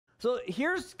So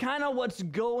here's kind of what's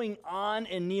going on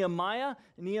in Nehemiah.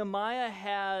 Nehemiah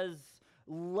has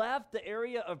left the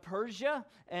area of Persia,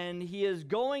 and he is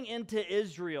going into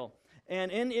Israel.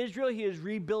 And in Israel, he is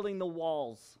rebuilding the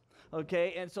walls.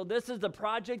 Okay, and so this is the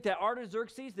project that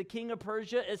Artaxerxes, the king of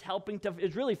Persia, is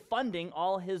really funding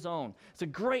all his own. It's a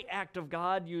great act of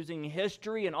God using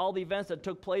history and all the events that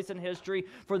took place in history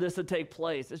for this to take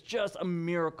place. It's just a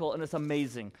miracle, and it's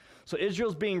amazing. So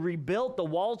Israel's being rebuilt. The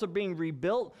walls are being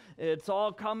rebuilt. It's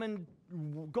all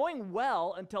going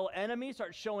well until enemies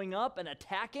start showing up and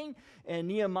attacking, and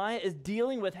Nehemiah is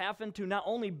dealing with having to not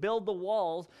only build the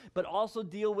walls, but also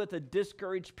deal with a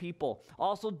discouraged people,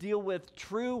 also deal with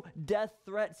true death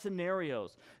threat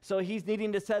scenarios. So he's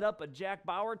needing to set up a Jack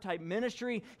Bauer type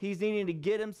ministry. He's needing to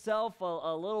get himself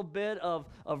a little bit of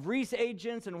Reese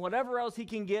agents and whatever else he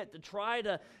can get to try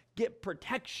to get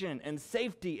protection and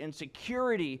safety and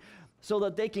security so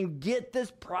that they can get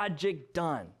this project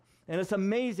done. And it's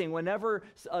amazing whenever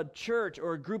a church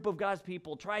or a group of God's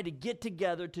people try to get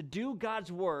together to do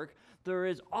God's work, there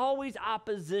is always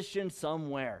opposition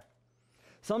somewhere.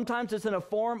 Sometimes it's in a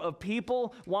form of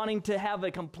people wanting to have a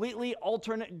completely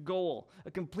alternate goal, a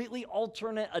completely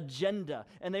alternate agenda,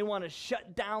 and they want to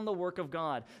shut down the work of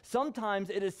God.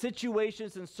 Sometimes it is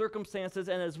situations and circumstances,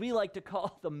 and as we like to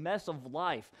call the mess of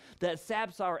life, that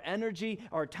saps our energy,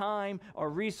 our time, our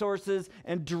resources,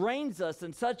 and drains us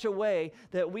in such a way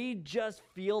that we just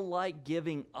feel like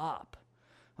giving up.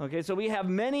 Okay, so we have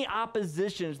many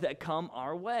oppositions that come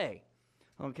our way.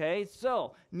 Okay,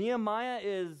 so Nehemiah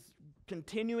is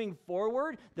continuing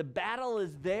forward. The battle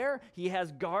is there. He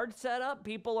has guards set up.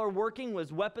 People are working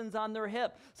with weapons on their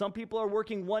hip. Some people are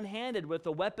working one-handed with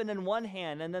a weapon in one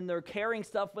hand, and then they're carrying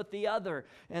stuff with the other,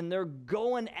 and they're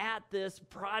going at this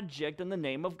project in the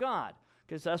name of God,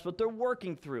 because that's what they're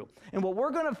working through. And what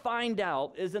we're going to find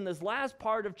out is in this last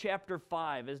part of chapter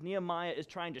 5, as Nehemiah is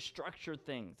trying to structure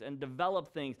things and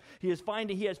develop things, he has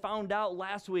found out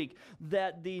last week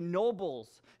that the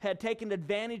nobles had taken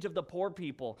advantage of the poor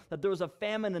people, that there was a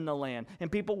famine in the land,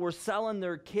 and people were selling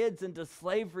their kids into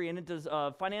slavery and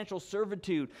into financial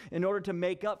servitude in order to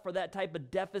make up for that type of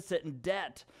deficit and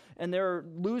debt. And they're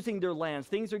losing their lands.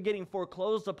 Things are getting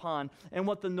foreclosed upon. And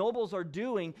what the nobles are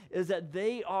doing is that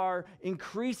they are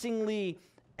increasingly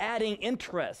adding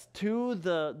interest to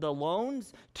the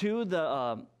loans, to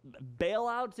the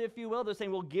bailouts, if you will. They're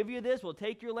saying, we'll give you this, we'll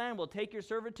take your land, we'll take your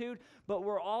servitude, but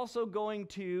we're also going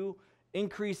to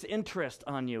increase interest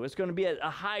on you. It's going to be at a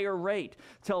higher rate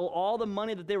till all the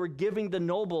money that they were giving the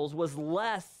nobles was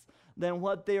less than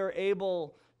what they are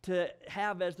able to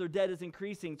have as their debt is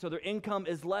increasing. So their income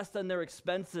is less than their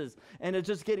expenses, and it's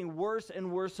just getting worse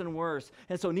and worse and worse.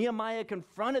 And so Nehemiah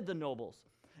confronted the nobles,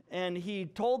 and he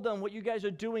told them, what you guys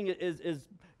are doing is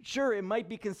sure, it might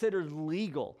be considered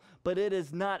legal, but it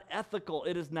is not ethical,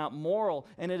 it is not moral,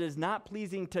 and it is not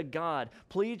pleasing to God.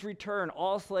 Please return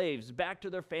all slaves back to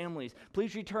their families.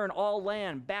 Please return all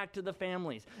land back to the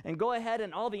families. And go ahead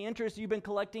and all the interest you've been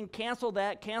collecting, cancel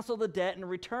that, cancel the debt, and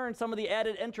return some of the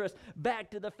added interest back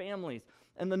to the families.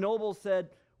 And the nobles said,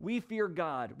 we fear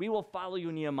God. We will follow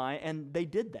you, Nehemiah. And they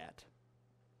did that.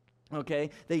 Okay,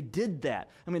 they did that.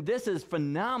 I mean, this is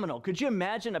phenomenal. Could you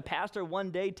imagine a pastor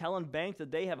one day telling banks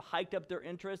that they have hiked up their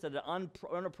interest at an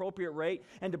inappropriate rate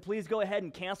and to please go ahead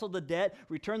and cancel the debt,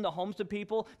 return the homes to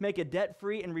people, make it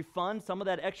debt-free, and refund some of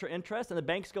that extra interest? And the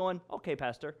bank's going, okay,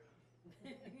 pastor.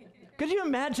 Could you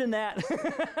imagine that?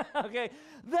 Okay,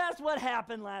 that's what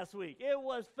happened last week. It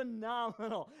was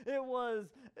phenomenal. It was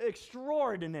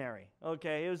extraordinary.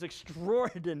 Okay, it was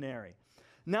extraordinary.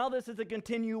 Now this is a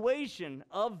continuation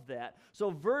of that. So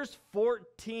verse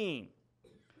 14.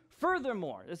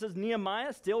 Furthermore, this is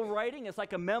Nehemiah still writing. It's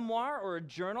like a memoir or a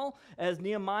journal. As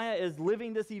Nehemiah is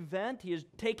living this event, he is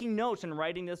taking notes and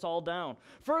writing this all down.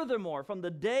 Furthermore, from the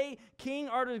day King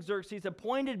Artaxerxes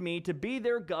appointed me to be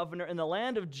their governor in the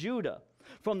land of Judah,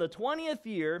 from the 20th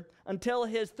year until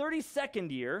his 32nd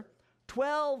year,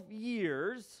 12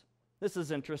 years, this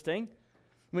is interesting.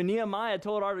 When Nehemiah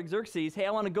told Artaxerxes, hey,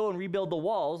 I want to go and rebuild the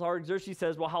walls, Artaxerxes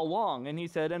says, well, how long? And he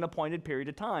said, an appointed period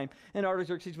of time. And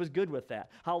Artaxerxes was good with that.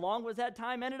 How long was that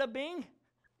time ended up being?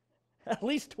 At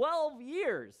least 12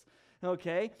 years.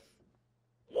 Okay?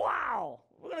 Wow!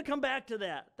 We're going to come back to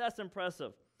that. That's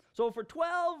impressive. So for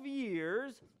 12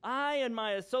 years, I and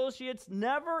my associates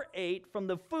never ate from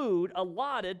the food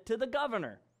allotted to the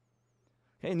governor.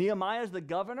 Okay, Nehemiah is the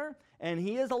governor, and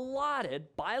he is allotted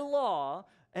by law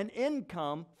an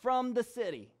income from the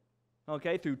city,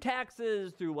 okay, through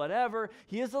taxes, through whatever.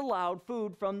 He is allowed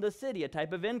food from the city, a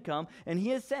type of income, and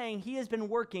he is saying he has been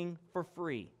working for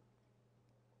free.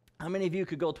 How many of you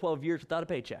could go 12 years without a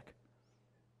paycheck?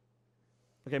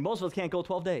 Okay, most of us can't go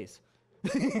 12 days.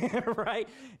 Right?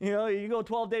 You know, you go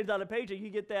 12 days without a paycheck,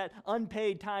 you get that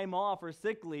unpaid time off or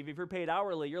sick leave. If you're paid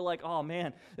hourly, you're like, oh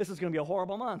man, this is going to be a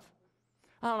horrible month.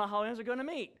 I don't know how ends are going to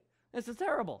meet. This is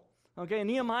terrible. Okay,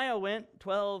 Nehemiah went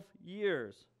 12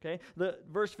 years. Okay,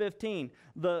 verse 15,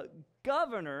 the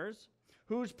governors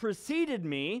who's preceded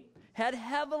me had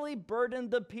heavily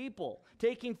burdened the people,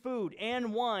 taking food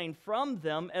and wine from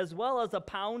them as well as a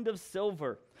pound of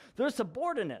silver. Their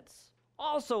subordinates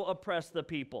also oppressed the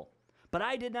people. But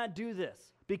I did not do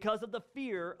this because of the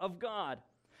fear of God.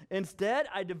 Instead,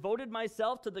 I devoted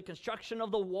myself to the construction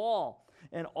of the wall,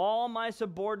 and all my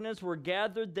subordinates were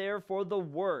gathered there for the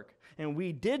work, and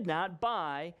we did not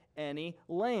buy any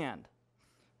land.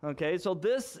 Okay, so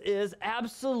this is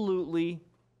absolutely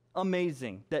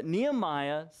amazing that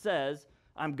Nehemiah says,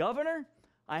 I'm governor,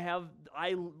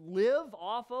 I live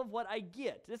off of what I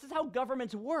get. This is how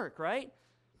governments work, right?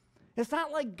 It's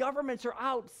not like governments are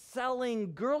out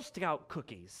selling Girl Scout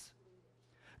cookies.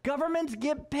 Governments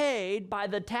get paid by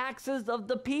the taxes of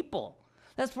the people.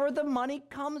 That's where the money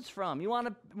comes from. You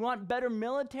want better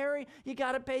military? You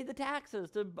got to pay the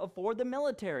taxes to afford the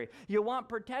military. You want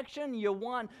protection? You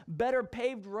want better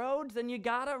paved roads? Then you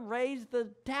got to raise the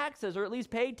taxes, or at least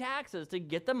pay taxes to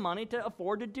get the money to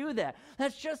afford to do that.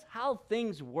 That's just how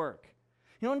things work.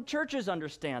 You know, and churches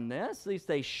understand this. At least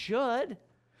they should.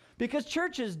 Because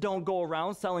churches don't go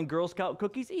around selling Girl Scout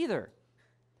cookies either.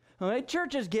 Okay?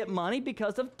 Churches get money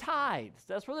because of tithes.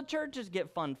 That's where the churches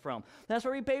get fund from. That's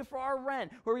where we pay for our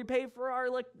rent, where we pay for our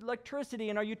electricity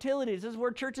and our utilities. This is where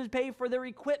churches pay for their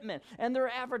equipment and their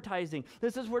advertising.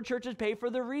 This is where churches pay for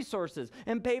their resources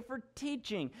and pay for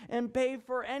teaching and pay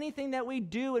for anything that we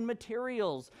do in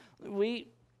materials.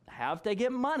 We have to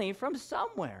get money from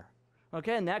somewhere.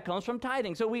 Okay, and that comes from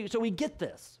tithing. So we get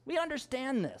this. We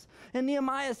understand this. And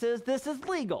Nehemiah says this is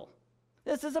legal.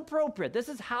 This is appropriate. This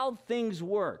is how things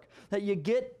work. That you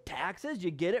get taxes, you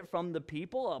get it from the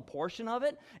people, a portion of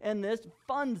it, and this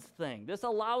funds thing. This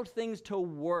allows things to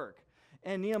work.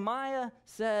 And Nehemiah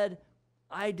said,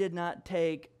 I did not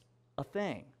take a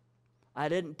thing. I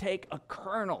didn't take a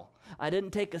kernel. I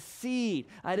didn't take a seed.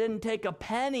 I didn't take a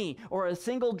penny or a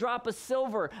single drop of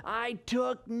silver. I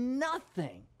took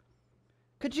nothing.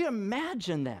 Could you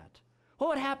imagine that? What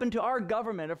would happen to our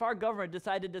government if our government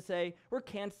decided to say, we're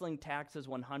canceling taxes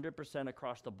 100%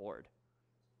 across the board?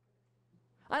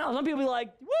 I know, some people be like,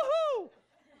 woohoo!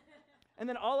 And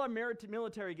then all our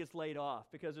military gets laid off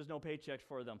because there's no paychecks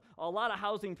for them. A lot of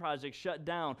housing projects shut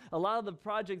down. A lot of the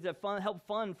projects that help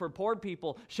fund for poor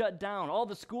people shut down. All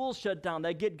the schools shut down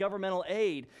that get governmental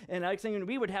aid. And I think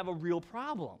we would have a real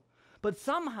problem. But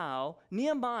somehow,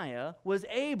 Nehemiah was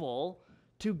able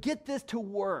to get this to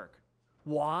work.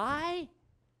 Why?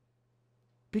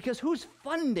 Because who's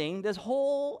funding this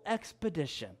whole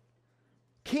expedition?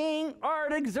 King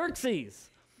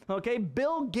Artaxerxes. Okay,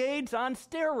 Bill Gates on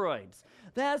steroids.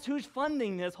 That's who's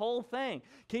funding this whole thing.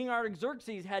 King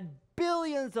Artaxerxes had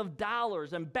billions of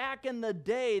dollars, and back in the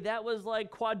day, that was like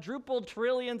quadruple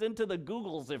trillions into the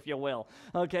Googles, if you will.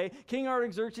 Okay, King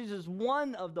Artaxerxes is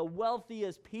one of the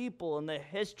wealthiest people in the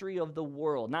history of the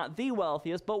world. Not the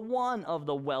wealthiest, but one of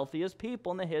the wealthiest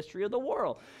people in the history of the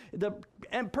world. The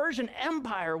Persian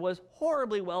Empire was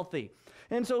horribly wealthy.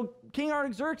 And so King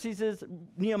Artaxerxes,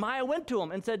 Nehemiah went to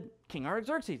him and said, King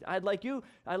Artaxerxes, I'd like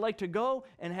to go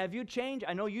and have you change.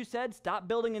 I know you said stop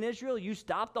building in Israel. You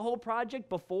stopped the whole project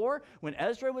before when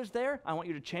Ezra was there. I want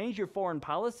you to change your foreign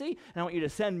policy, and I want you to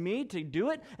send me to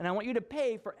do it, and I want you to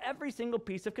pay for every single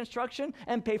piece of construction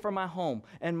and pay for my home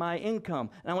and my income.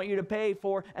 And I want you to pay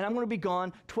for, and I'm going to be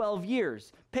gone 12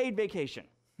 years, paid vacation.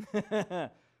 And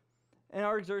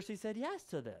Artaxerxes said yes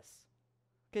to this.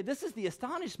 Okay, this is the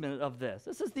astonishment of this.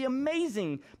 This is the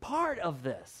amazing part of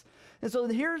this. And so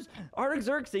here's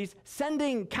Artaxerxes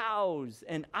sending cows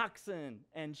and oxen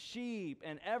and sheep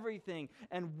and everything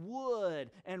and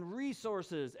wood and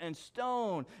resources and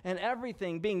stone and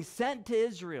everything being sent to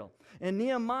Israel. And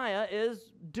Nehemiah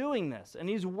is doing this, and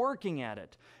he's working at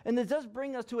it. And this does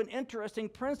bring us to an interesting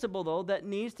principle, though, that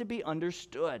needs to be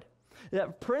understood.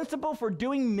 That principle for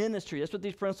doing ministry, that's what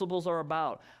these principles are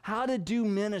about. How to do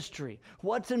ministry.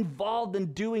 What's involved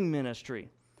in doing ministry.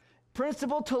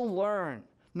 Principle to learn.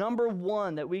 Number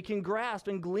one that we can grasp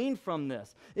and glean from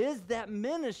this is that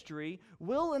ministry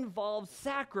will involve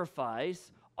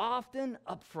sacrifice, often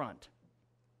up front.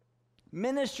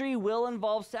 Ministry will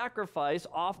involve sacrifice,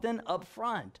 often up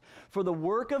front. For the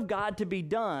work of God to be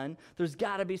done, there's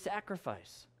got to be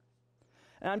sacrifice.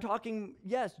 And I'm talking,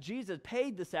 yes, Jesus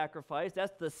paid the sacrifice.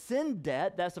 That's the sin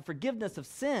debt. That's the forgiveness of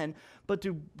sin. But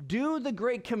to do the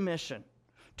Great Commission,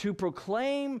 to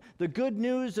proclaim the good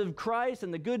news of Christ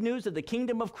and the good news of the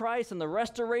kingdom of Christ and the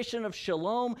restoration of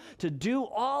shalom, to do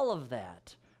all of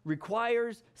that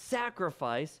requires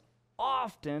sacrifice,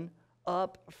 often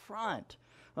up front.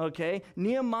 Okay,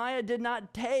 Nehemiah did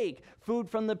not take food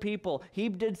from the people. He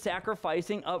did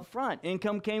sacrificing up front.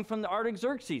 Income came from the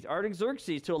Artaxerxes.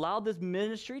 Artaxerxes, to allow this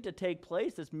ministry to take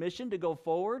place, this mission to go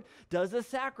forward, does a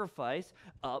sacrifice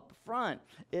up front.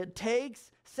 It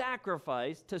takes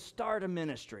sacrifice to start a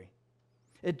ministry.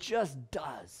 It just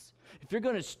does. If you're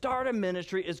going to start a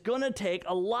ministry, it's going to take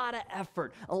a lot of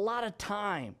effort, a lot of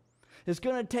time. It's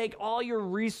going to take all your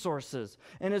resources,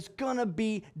 and it's going to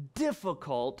be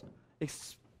difficult,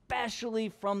 especially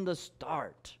from the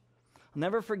start. I'll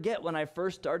never forget when I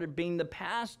first started being the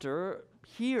pastor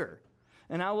here.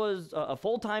 And I was a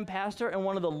full-time pastor and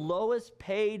one of the lowest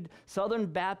paid Southern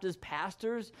Baptist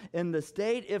pastors in the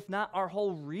state, if not our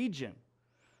whole region.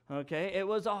 Okay, it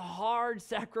was a hard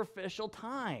sacrificial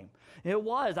time. It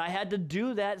was. I had to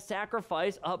do that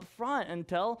sacrifice up front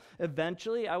until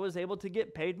eventually I was able to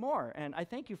get paid more. And I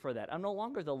thank you for that. I'm no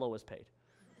longer the lowest paid.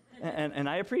 And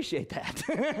I appreciate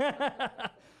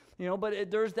that.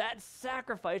 But there's that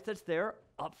sacrifice that's there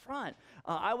up front.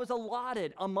 I was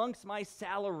allotted amongst my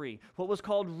salary what was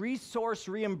called resource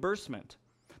reimbursement.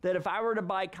 That if I were to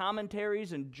buy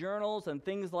commentaries and journals and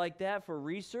things like that for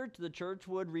research, the church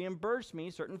would reimburse me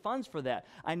certain funds for that.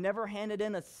 I never handed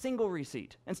in a single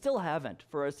receipt, and still haven't,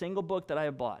 for a single book that I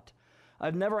have bought.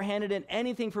 I've never handed in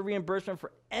anything for reimbursement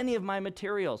for any of my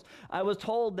materials. I was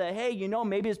told that, hey,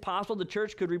 maybe it's possible the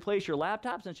church could replace your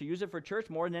laptop since you use it for church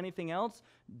more than anything else.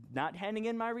 Not handing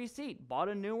in my receipt. Bought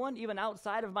a new one, even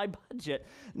outside of my budget,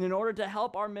 in order to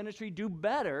help our ministry do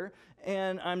better,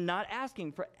 and I'm not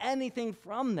asking for anything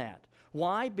from that.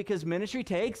 Why? Because ministry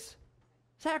takes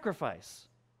sacrifice,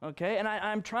 okay? And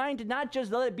I'm trying to not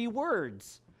just let it be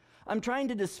words. I'm trying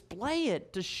to display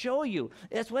it to show you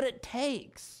it's what it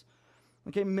takes.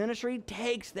 Okay, ministry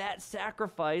takes that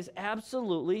sacrifice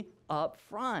absolutely up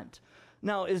front.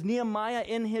 Now, is Nehemiah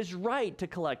in his right to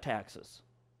collect taxes?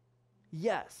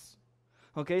 Yes.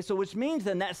 Okay, so which means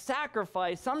then that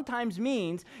sacrifice sometimes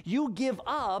means you give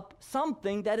up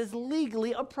something that is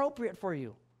legally appropriate for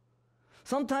you.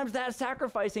 Sometimes that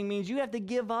sacrificing means you have to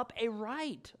give up a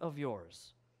right of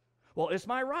yours. Well, it's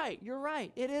my right. You're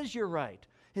right. It is your right.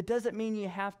 It doesn't mean you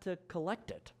have to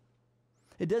collect it.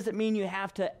 It doesn't mean you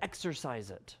have to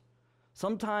exercise it.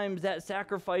 Sometimes that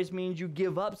sacrifice means you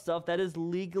give up stuff that is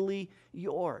legally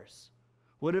yours.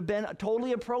 Would have been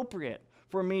totally appropriate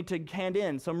for me to hand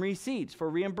in some receipts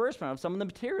for reimbursement of some of the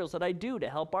materials that I do to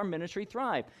help our ministry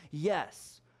thrive.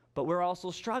 Yes, but we're also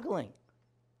struggling.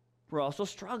 We're also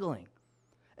struggling.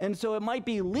 And so it might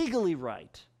be legally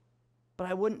right, but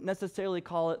I wouldn't necessarily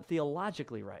call it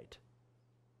theologically right.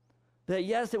 That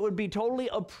yes, it would be totally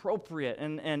appropriate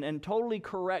and totally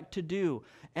correct to do.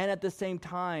 And at the same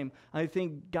time, I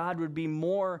think God would be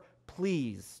more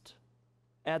pleased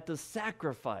at the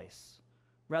sacrifice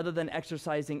rather than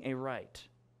exercising a right.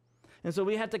 And so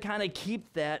we have to kind of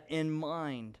keep that in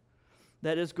mind,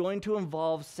 that it's going to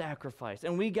involve sacrifice.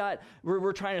 And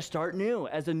we're trying to start new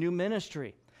as a new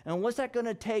ministry. And what's that going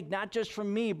to take, not just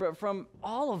from me, but from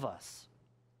all of us?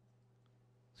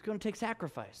 It's going to take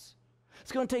sacrifice.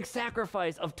 It's going to take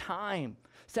sacrifice of time,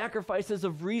 sacrifices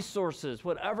of resources,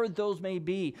 whatever those may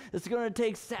be. It's going to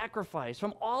take sacrifice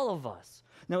from all of us.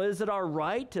 Now, is it our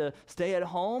right to stay at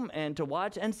home and to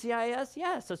watch NCIS?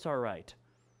 Yes, it's our right.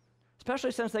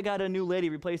 Especially since they got a new lady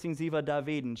replacing Ziva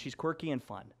David, and she's quirky and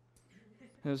fun.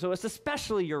 And so it's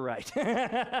especially your right.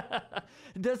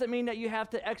 It doesn't mean that you have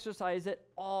to exercise it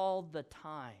all the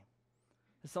time.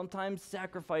 Sometimes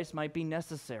sacrifice might be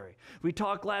necessary. We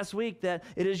talked last week that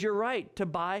it is your right to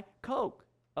buy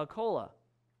Coca-Cola.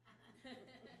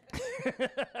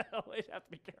 Always have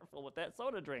to be careful with that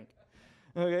soda drink.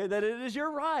 Okay, that it is your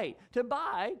right to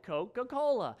buy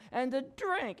Coca-Cola and to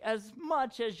drink as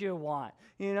much as you want.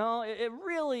 It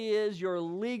really is your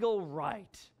legal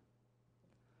right.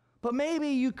 But maybe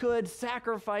you could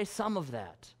sacrifice some of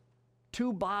that.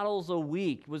 2 bottles a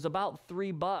week was about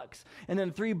 $3. And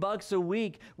then $3 a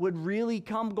week would really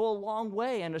go a long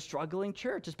way in a struggling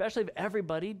church, especially if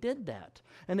everybody did that.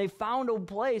 And they found a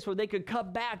place where they could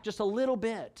cut back just a little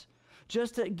bit,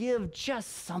 just to give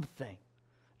just something,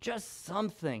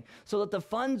 so that the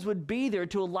funds would be there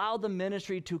to allow the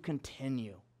ministry to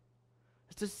continue.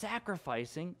 It's a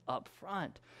sacrificing up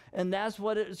front. And that's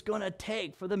what it's going to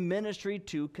take for the ministry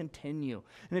to continue.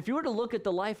 And if you were to look at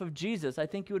the life of Jesus, I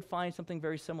think you would find something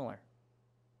very similar.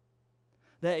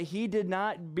 That he did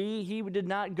not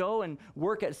go and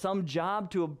work at some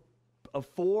job to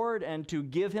afford and to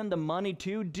give him the money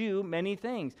to do many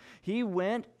things. He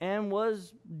went and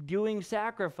was doing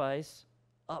sacrifice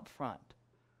up front.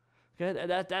 Okay,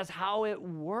 that's how it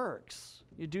works.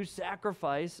 You do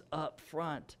sacrifice up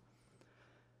front.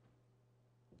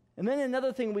 And then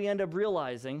another thing we end up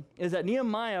realizing is that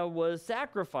Nehemiah was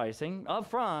sacrificing up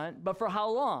front, but for how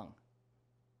long?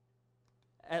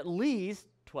 At least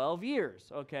 12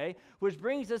 years, okay? Which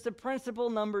brings us to principle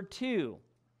number 2,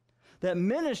 that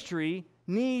ministry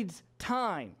needs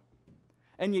time,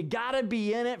 and you got to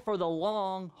be in it for the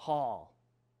long haul.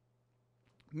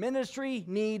 Ministry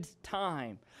needs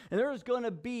time, and there's going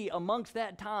to be amongst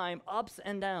that time ups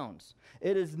and downs.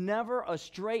 It is never a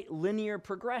straight linear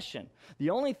progression. The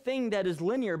only thing that is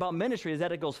linear about ministry is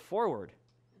that it goes forward.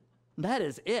 That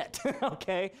is it,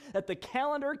 okay? That the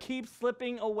calendar keeps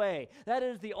slipping away. That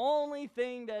is the only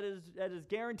thing that is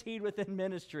guaranteed within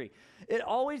ministry. It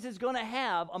always is going to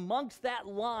have, amongst that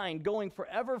line going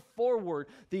forever forward,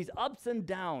 these ups and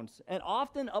downs. And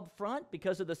often up front,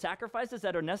 because of the sacrifices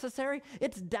that are necessary,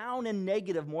 it's down and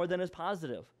negative more than is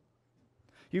positive.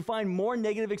 You find more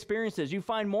negative experiences. You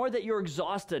find more that you're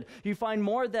exhausted. You find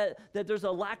more that there's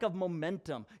a lack of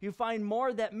momentum. You find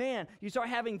more that, man, you start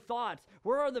having thoughts.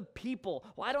 Where are the people?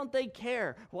 Why don't they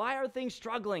care? Why are things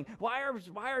struggling? Why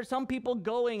are some people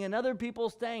going and other people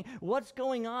staying? What's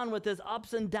going on with this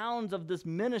ups and downs of this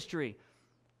ministry?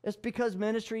 It's because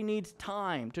ministry needs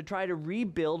time to try to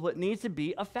rebuild what needs to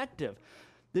be effective.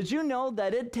 Did you know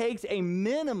that it takes a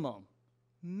minimum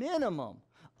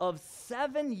of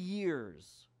 7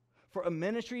 years for a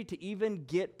ministry to even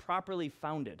get properly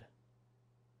founded?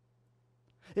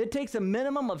 It takes a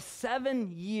minimum of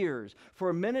 7 years for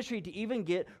a ministry to even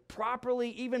get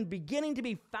properly, even beginning to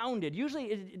be founded.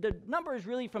 Usually the number is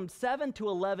really from 7 to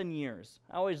 11 years.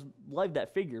 I always like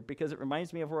that figure because it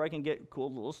reminds me of where I can get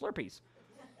cool little Slurpees.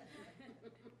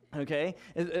 Okay,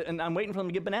 and I'm waiting for them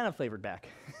to get banana flavored back.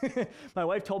 My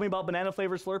wife told me about banana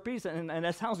flavored Slurpees, and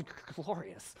that sounds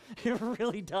glorious. It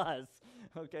really does.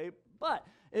 Okay, but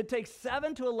it takes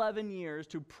 7 to 11 years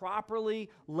to properly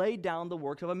lay down the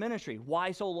work of a ministry.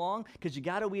 Why so long? Because you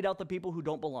got to weed out the people who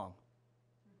don't belong.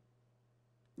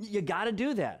 You got to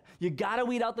do that. You got to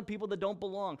weed out the people that don't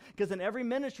belong. Because in every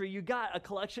ministry, you got a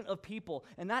collection of people,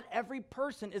 and not every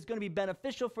person is going to be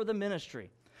beneficial for the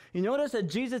ministry. You notice that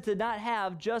Jesus did not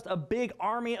have just a big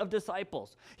army of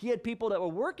disciples. He had people that were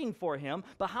working for him,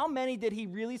 but how many did he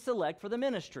really select for the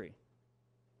ministry?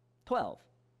 12.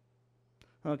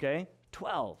 Okay,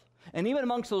 12. And even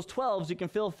amongst those 12s,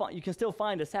 you can still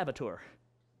find a saboteur.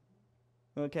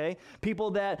 Okay, people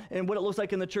that, and what it looks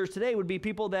like in the church today would be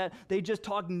people that they just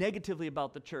talk negatively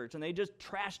about the church and they just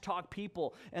trash talk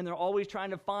people, and they're always trying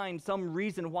to find some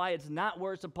reason why it's not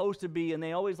where it's supposed to be, and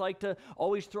they always like to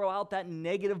throw out that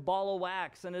negative ball of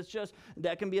wax, and it's just,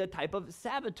 that can be a type of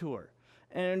saboteur.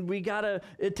 And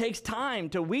it takes time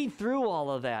to weed through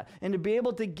all of that and to be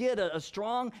able to get a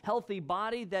strong, healthy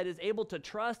body that is able to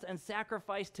trust and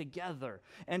sacrifice together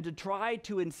and to try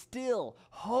to instill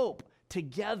hope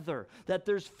together, that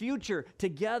there's future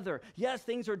together. Yes,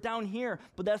 things are down here,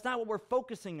 but that's not what we're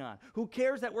focusing on. Who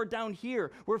cares that we're down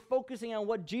here? We're focusing on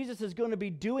what Jesus is going to be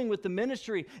doing with the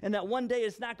ministry, and that one day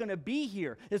it's not going to be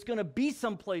here. It's going to be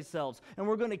someplace else, and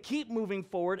we're going to keep moving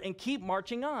forward and keep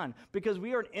marching on because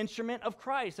we are an instrument of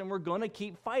Christ, and we're going to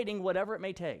keep fighting whatever it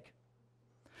may take.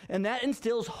 And that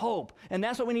instills hope. And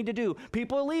that's what we need to do.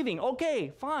 People are leaving.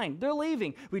 Okay, fine. They're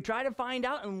leaving. We try to find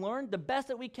out and learn the best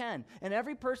that we can. And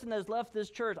every person that has left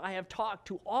this church, I have talked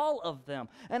to all of them.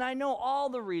 And I know all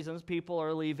the reasons people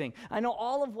are leaving. I know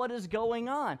all of what is going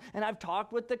on. And I've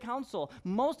talked with the council.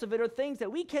 Most of it are things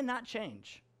that we cannot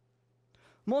change.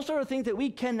 Most are things that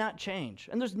we cannot change.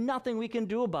 And there's nothing we can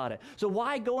do about it. So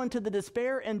why go into the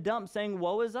despair and dump saying,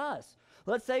 woe is us?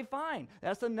 Let's say, fine,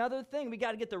 that's another thing. We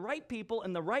got to get the right people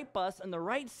in the right bus and the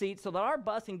right seat so that our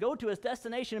bus can go to its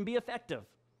destination and be effective.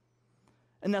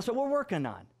 And that's what we're working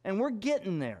on. And we're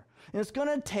getting there. And it's going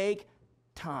to take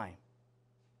time.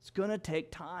 It's going to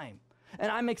take time.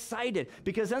 And I'm excited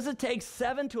because since it takes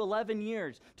 7 to 11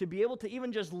 years to be able to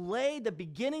even just lay the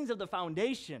beginnings of the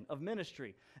foundation of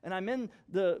ministry, and I'm in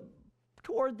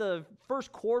toward the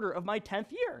first quarter of my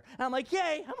 10th year. And I'm like,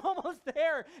 yay, I'm almost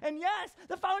there. And yes,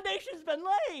 the foundation's been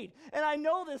laid. And I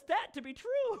know that to be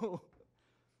true.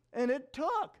 And it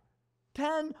took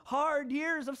 10 hard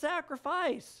years of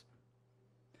sacrifice.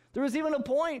 There was even a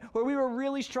point where we were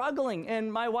really struggling.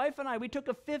 And my wife and I, we took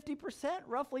a 50%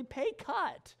 roughly pay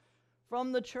cut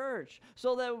from the church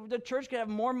so that the church could have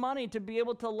more money to be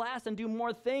able to last and do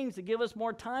more things, to give us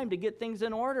more time to get things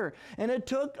in order. And it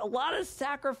took a lot of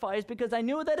sacrifice because I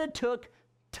knew that it took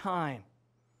time.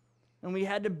 And we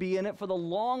had to be in it for the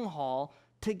long haul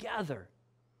together.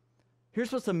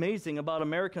 Here's what's amazing about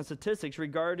American statistics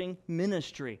regarding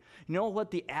ministry. You know what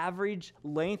the average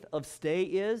length of stay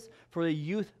is for a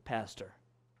youth pastor?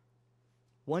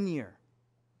 1 year.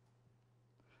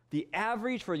 The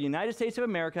average for the United States of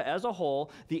America as a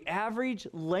whole, the average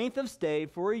length of stay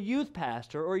for a youth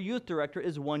pastor or a youth director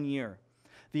is 1 year.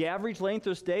 The average length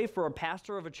of stay for a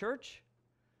pastor of a church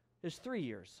is 3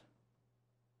 years.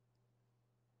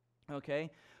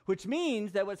 Okay? Which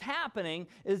means that what's happening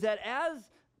is that as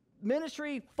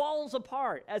ministry falls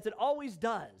apart, as it always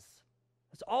does,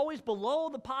 it's always below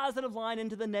the positive line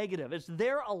into the negative. It's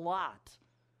there a lot.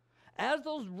 As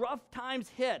those rough times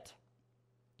hit,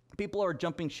 people are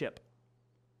jumping ship.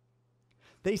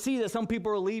 They see that some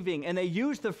people are leaving, and they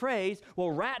use the phrase,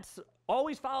 well, rats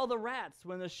always follow the rats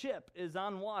when the ship is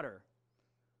on water.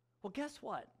 Well, guess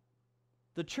what?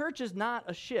 The church is not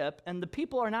a ship, and the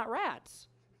people are not rats.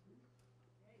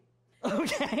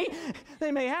 Okay?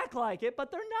 They may act like it,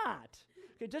 but they're not.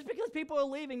 Okay? Just because people are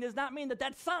leaving does not mean that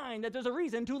that's a sign that there's a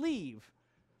reason to leave.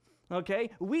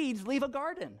 Okay? Weeds leave a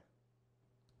garden.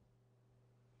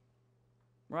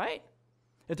 Right?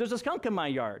 If there's a skunk in my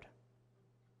yard,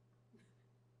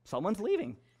 someone's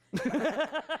leaving.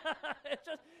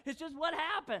 It's just what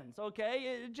happens,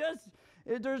 okay?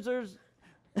 There's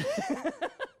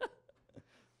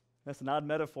That's an odd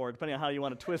metaphor, depending on how you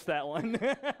want to twist that one.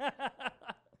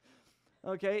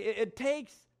 Okay, it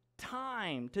takes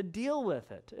time to deal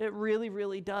with it. It really,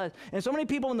 really does. And so many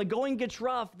people, when the going gets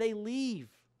rough, they leave.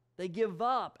 They give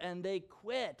up and they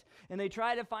quit. And they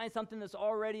try to find something that's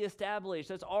already established,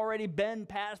 that's already been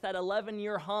past that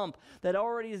 11-year hump, that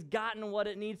already has gotten what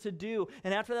it needs to do.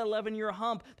 And after that 11-year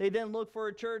hump, they then look for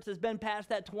a church that's been past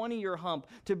that 20-year hump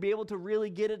to be able to really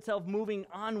get itself moving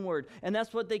onward. And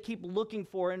that's what they keep looking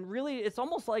for. And really, it's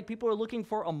almost like people are looking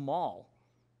for a mall.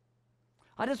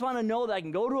 I just want to know that I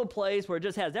can go to a place where it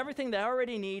just has everything that I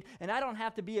already need, and I don't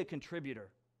have to be a contributor.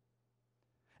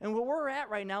 And where we're at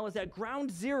right now is at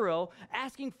ground zero,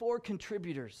 asking for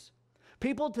contributors.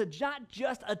 People to not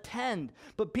just attend,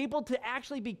 but people to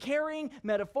actually be carrying,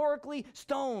 metaphorically,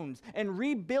 stones and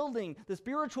rebuilding the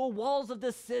spiritual walls of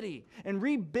this city and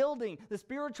rebuilding the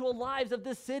spiritual lives of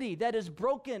this city that is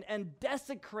broken and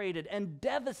desecrated and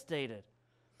devastated.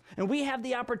 And we have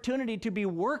the opportunity to be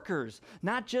workers,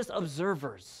 not just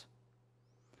observers.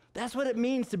 That's what it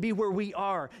means to be where we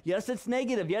are. Yes, it's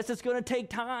negative. Yes, it's going to take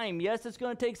time. Yes, it's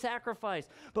going to take sacrifice.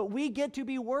 But we get to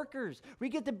be workers. We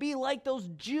get to be like those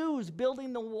Jews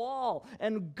building the wall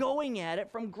and going at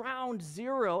it from ground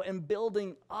zero and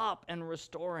building up and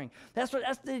restoring. That's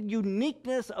the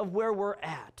uniqueness of where we're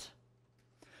at.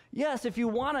 Yes, if you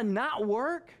want to not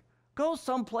work, go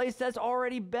someplace that's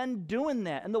already been doing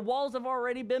that, and the walls have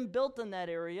already been built in that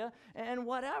area, and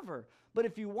whatever. But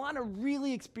if you want to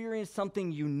really experience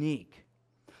something unique,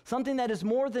 something that is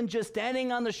more than just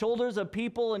standing on the shoulders of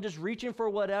people and just reaching for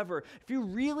whatever, if you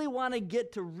really want to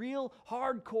get to real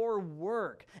hardcore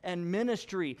work and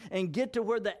ministry and get to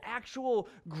where the actual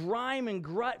grime and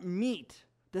grut meet,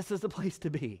 this is the place to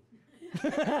be.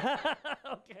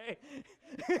 Okay.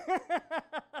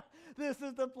 This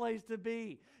is the place to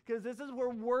be, because this is where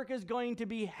work is going to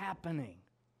be happening.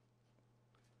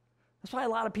 That's why a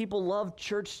lot of people love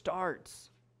church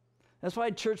starts. That's why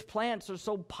church plants are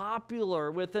so popular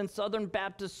within Southern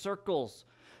Baptist circles,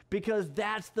 because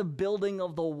that's the building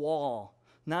of the wall,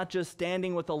 not just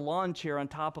standing with a lawn chair on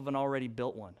top of an already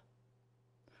built one.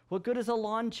 What good is a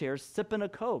lawn chair sipping a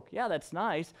Coke? Yeah, that's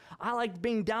nice. I like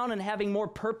being down and having more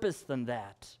purpose than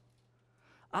that.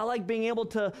 I like being able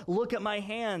to look at my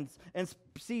hands and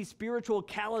see spiritual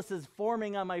calluses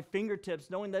forming on my fingertips,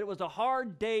 knowing that it was a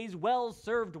hard day's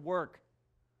well-served work.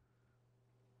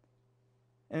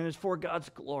 And it's for God's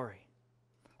glory.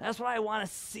 That's what I want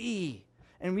to see.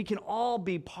 And we can all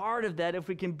be part of that if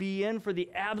we can be in for the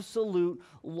absolute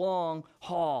long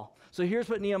haul. So here's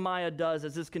what Nehemiah does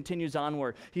as this continues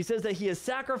onward. He says that he is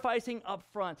sacrificing up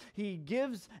front. He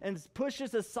gives and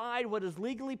pushes aside what is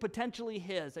legally potentially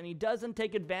his, and he doesn't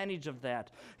take advantage of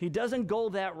that. He doesn't go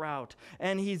that route.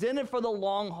 And he's in it for the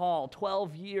long haul,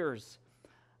 12 years.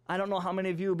 I don't know how many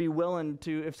of you would be willing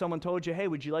to, if someone told you, hey,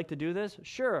 would you like to do this?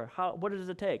 Sure. What does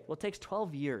it take? Well, it takes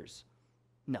 12 years.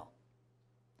 No.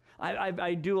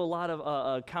 I do a lot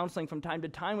of counseling from time to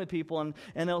time with people,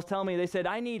 and they'll tell me, they said,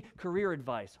 I need career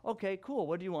advice. Okay, cool.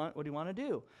 What do you want? What do you want to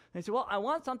do? And they say, well, I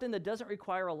want something that doesn't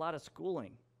require a lot of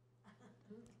schooling.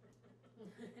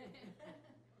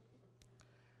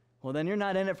 Well, then you're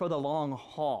not in it for the long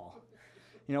haul.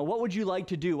 You know, what would you like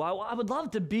to do? I would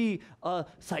love to be a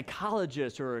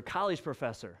psychologist or a college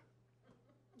professor.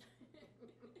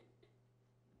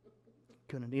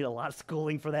 going to need a lot of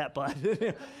schooling for that, bud.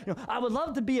 I would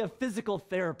love to be a physical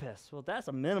therapist. Well, that's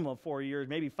a minimum of 4 years,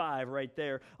 maybe 5 right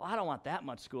there. Oh, I don't want that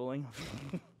much schooling.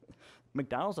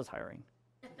 McDonald's is hiring.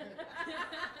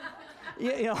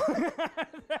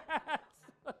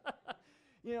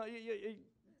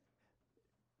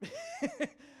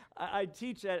 I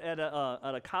teach at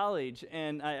a college,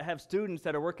 and I have students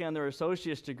that are working on their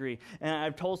associate's degree, and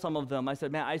I've told some of them, I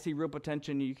said, man, I see real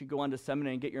potential. You could go on to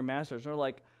seminary and get your master's. And they're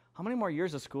like, how many more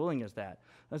years of schooling is that?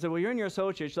 I said, well, you're in your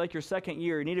associate's, like your second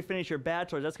year. You need to finish your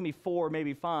bachelor's. That's going to be 4,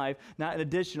 maybe 5, not an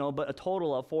additional, but a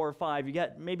total of 4 or 5. You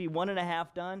got maybe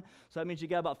 1.5 done, so that means you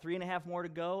got about 3.5 more to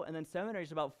go, and then seminary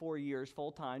is about 4 years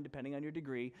full-time, depending on your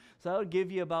degree. So that would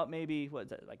give you about maybe, what is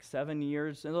that, like 7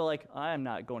 years? And they're like, I'm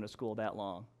not going to school that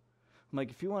long. I'm like,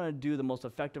 if you want to do the most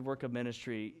effective work of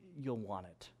ministry, you'll want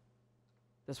it.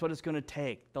 That's what it's going to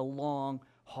take, the long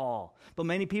haul. But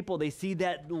many people, they see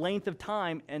that length of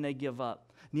time and they give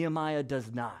up. Nehemiah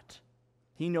does not.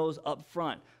 He knows up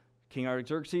front, King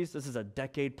Artaxerxes, this is a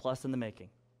decade plus in the making.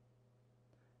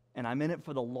 And I'm in it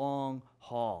for the long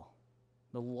haul.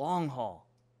 The long haul.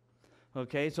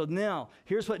 Okay, so now,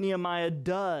 here's what Nehemiah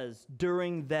does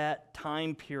during that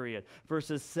time period.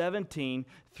 Verses 17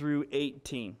 through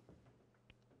 18.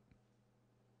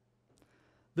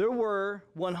 There were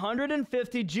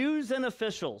 150 Jews and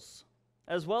officials,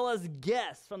 as well as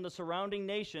guests from the surrounding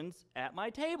nations at my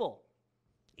table.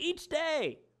 Each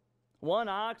day, 1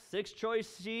 ox, 6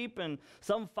 choice sheep, and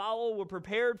some fowl were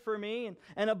prepared for me, and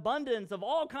an abundance of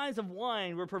all kinds of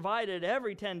wine were provided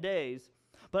every 10 days.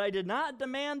 But I did not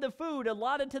demand the food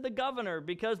allotted to the governor,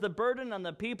 because the burden on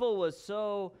the people was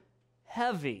so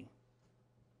heavy.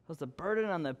 Because the burden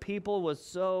on the people was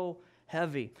so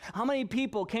heavy. How many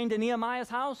people came to Nehemiah's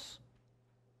house?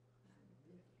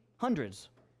 Hundreds.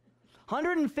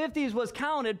 150s was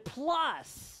counted,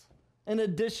 plus an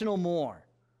additional more,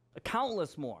 a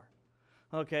countless more.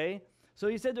 Okay? So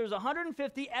he said there's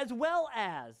 150 as well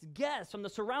as guests from the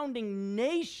surrounding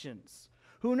nations.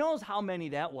 Who knows how many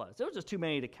that was? There was just too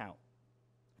many to count.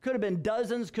 Could have been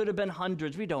dozens, could have been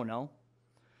hundreds. We don't know.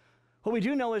 What we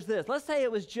do know is this. Let's say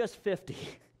it was just 50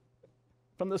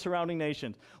 from the surrounding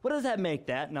nations. What does that make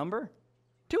that number?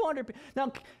 200.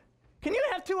 Now, can you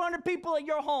have 200 people at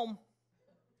your home?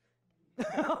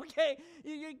 Okay,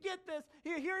 you get this.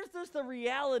 Here's just the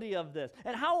reality of this.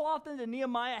 And how often did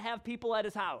Nehemiah have people at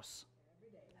his house?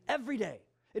 Every day.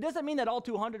 It doesn't mean that all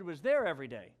 200 was there every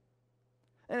day.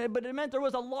 But it meant there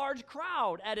was a large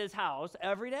crowd at his house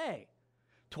every day.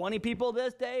 20 people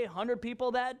this day, 100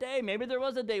 people that day. Maybe there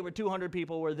was a day where 200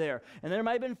 people were there. And there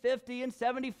might have been 50 and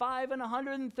 75 and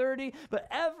 130. But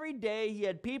every day he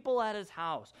had people at his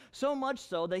house. So much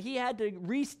so that he had to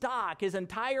restock his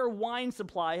entire wine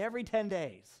supply every 10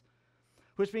 days.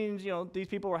 Which means, these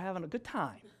people were having a good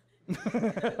time.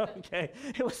 Okay?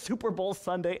 It was Super Bowl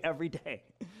Sunday every day.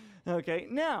 Okay?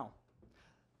 Now,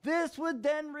 this would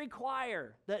then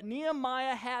require that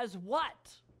Nehemiah has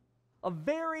what? A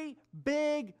very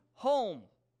big home.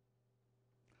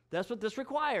 That's what this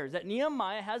requires, that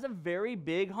Nehemiah has a very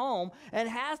big home and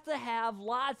has to have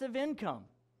lots of income.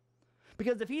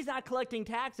 Because if he's not collecting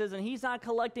taxes and he's not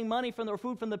collecting money from the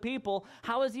food from the people,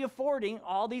 how is he affording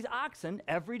all these oxen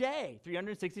every day,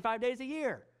 365 days a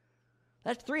year?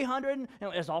 That's 300,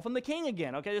 it's all from the king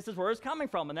again. Okay, this is where it's coming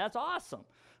from, and that's awesome.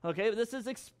 Okay, but this is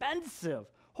expensive,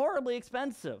 horribly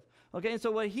expensive. Okay, and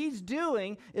so what he's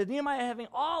doing is Nehemiah having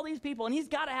all these people, and he's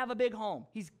got to have a big home.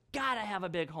 He's got to have a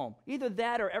big home. Either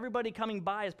that or everybody coming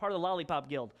by as part of the Lollipop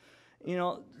Guild.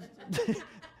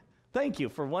 Thank you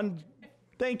for one.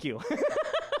 Thank you.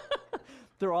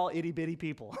 They're all itty-bitty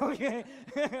people, okay?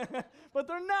 But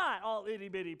they're not all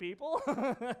itty-bitty people.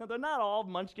 They're not all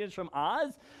munchkins from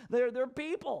Oz. They're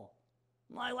people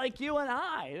like you and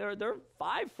I. They're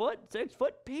 5 foot, 6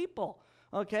 foot people,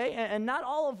 okay? And not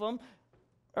all of them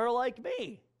are like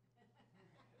me.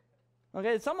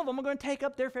 Okay, some of them are going to take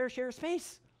up their fair share of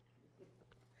space.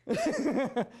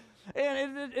 And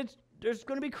it's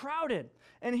going to be crowded.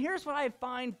 And here's what I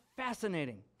find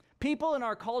fascinating. People in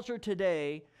our culture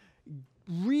today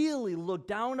really look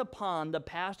down upon the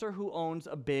pastor who owns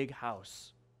a big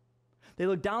house. They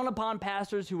look down upon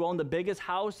pastors who own the biggest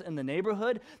house in the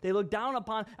neighborhood. They look down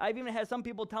upon, I've even had some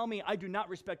people tell me, I do not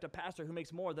respect a pastor who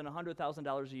makes more than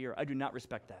 $100,000 a year. I do not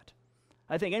respect that.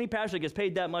 I think any pastor that gets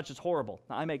paid that much is horrible.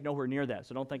 Now, I make nowhere near that,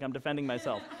 so don't think I'm defending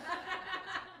myself.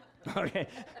 Okay.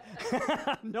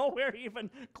 Nowhere even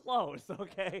close,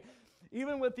 okay?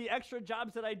 Even with the extra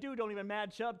jobs that I do, don't even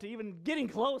match up to even getting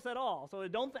close at all. So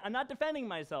I'm not defending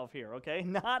myself here, okay?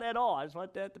 Not at all. I just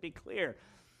want that to be clear.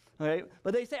 Okay?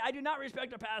 But they say, I do not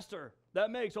respect a pastor that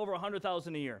makes over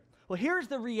 100,000 a year. Well, here's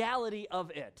the reality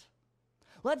of it.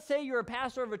 Let's say you're a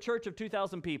pastor of a church of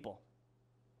 2,000 people.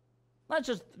 Not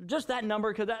just that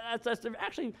number, because that's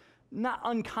actually not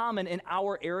uncommon in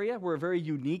our area. We're a very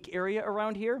unique area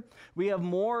around here. We have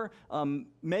more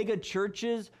mega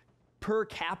churches per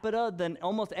capita than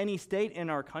almost any state in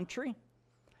our country.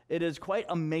 It is quite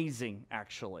amazing,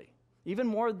 actually. Even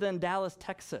more than Dallas,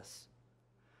 Texas.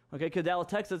 Okay, because Dallas,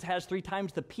 Texas has 3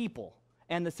 times the people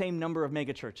and the same number of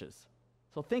mega churches.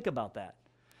 So think about that.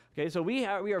 Okay, so we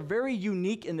are very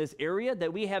unique in this area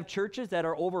that we have churches that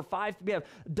are over we have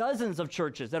dozens of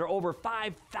churches that are over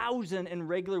 5,000 in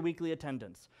regular weekly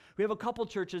attendance. We have a couple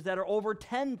churches that are over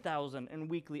 10,000 in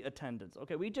weekly attendance.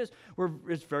 Okay,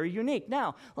 it's very unique.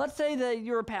 Now, let's say that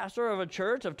you're a pastor of a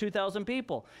church of 2,000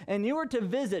 people, and you were to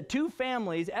visit 2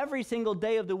 families every single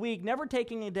day of the week, never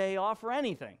taking a day off or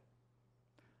anything.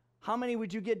 How many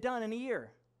would you get done in a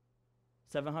year?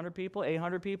 700 people,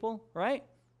 800 people, right?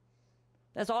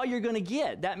 That's all you're going to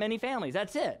get, that many families.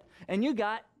 That's it. And you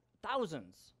got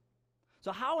thousands.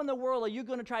 So how in the world are you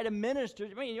going to try to minister?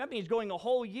 I mean, that means going a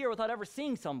whole year without ever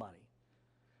seeing somebody.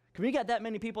 When you got that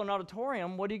many people in an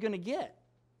auditorium, what are you going to get?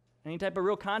 Any type of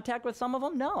real contact with some of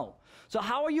them? No. So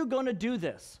how are you going to do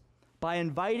this? By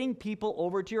inviting people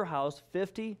over to your house,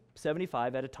 50,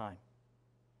 75 at a time.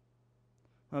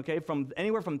 Okay, from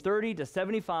anywhere from 30 to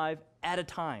 75 at a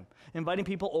time. Inviting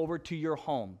people over to your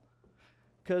home.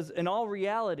 Because in all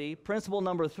reality, principle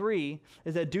number 3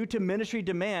 is that due to ministry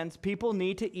demands, people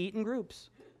need to eat in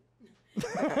groups.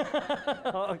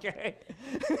 Okay.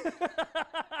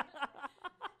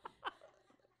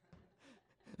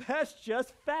 That's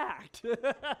just fact.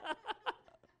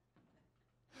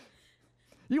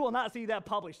 You will not see that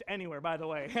published anywhere, by the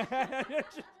way.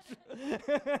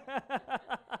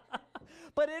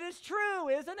 But it is true,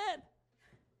 isn't it?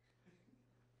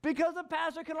 Because a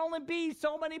pastor can only be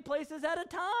so many places at a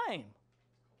time.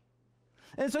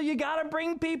 And so you got to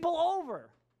bring people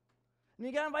over. And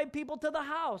you got to invite people to the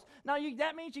house. Now,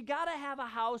 that means you got to have a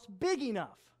house big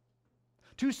enough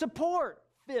to support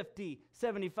 50,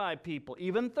 75 people,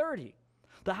 even 30.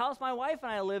 The house my wife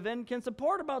and I live in can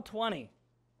support about 20.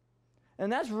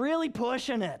 And that's really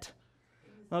pushing it.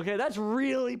 Okay, that's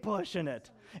really pushing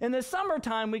it. In the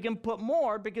summertime, we can put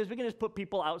more because we can just put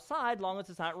people outside as long as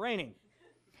it's not raining.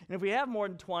 And if we have more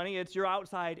than 20, you're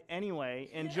outside anyway.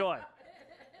 Enjoy.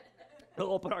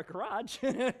 We'll open our garage.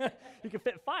 You can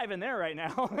fit 5 in there right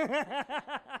now.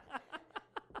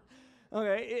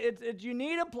 Okay, you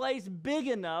need a place big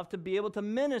enough to be able to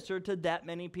minister to that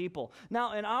many people.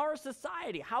 Now, in our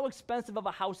society, how expensive of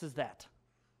a house is that?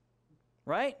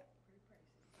 Right?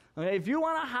 Okay, if you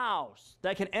want a house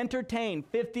that can entertain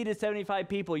 50 to 75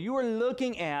 people, you are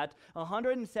looking at a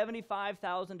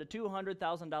 $175,000 to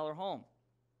 $200,000 home.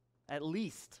 At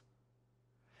least.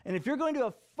 And if you're going to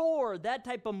afford that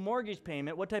type of mortgage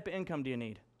payment, what type of income do you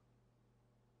need?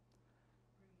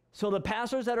 So the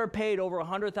pastors that are paid over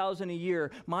 $100,000 a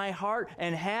year, my heart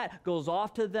and hat goes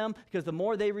off to them because the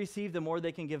more they receive, the more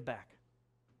they can give back.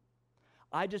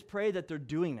 I just pray that they're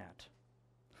doing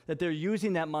that they're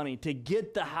using that money to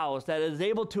get the house that is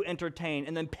able to entertain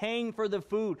and then paying for the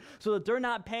food so that they're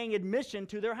not paying admission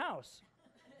to their house.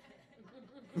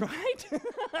 Right?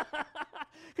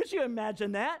 Could you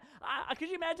imagine that? Could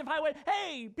you imagine if I went,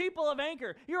 hey, people of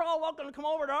Anchor, you're all welcome to come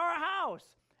over to our house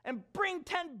and bring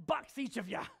 $10 each of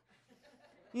you.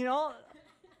 You know?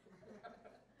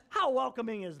 How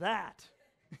welcoming is that?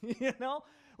 You know?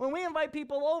 When we invite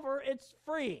people over, it's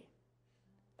free.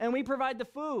 And we provide the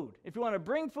food. If you want to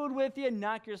bring food with you,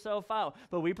 knock yourself out.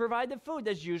 But we provide the food.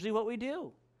 That's usually what we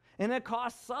do. And it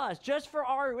costs us, just for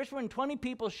when 20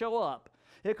 people show up,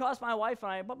 it costs my wife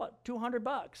and I about $200.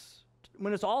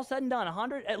 When it's all said and done,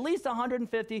 at least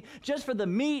 150, just for the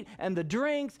meat and the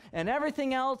drinks and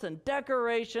everything else and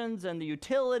decorations and the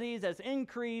utilities that's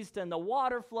increased and the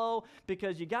water flow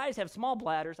because you guys have small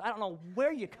bladders. I don't know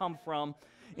where you come from.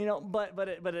 You know, but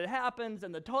it happens,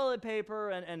 and the toilet paper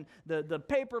and the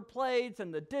paper plates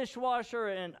and the dishwasher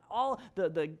and all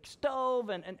the stove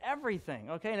and everything,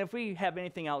 okay? And if we have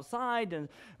anything outside and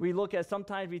we look at,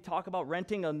 sometimes we talk about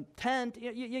renting a tent,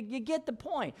 you get the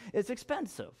point. It's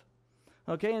expensive,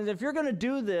 okay? And if you're going to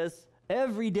do this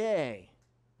every day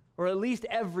or at least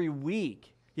every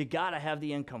week, you got to have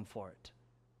the income for it.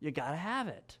 You got to have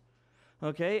it,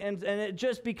 okay? And it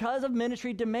just because of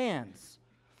ministry demands.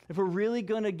 If we're really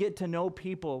going to get to know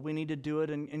people, we need to do it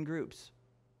in groups.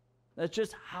 That's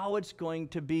just how it's going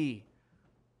to be.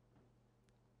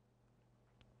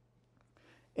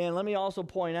 And let me also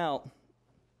point out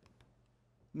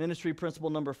ministry principle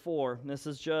number 4. This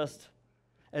is just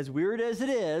as weird as it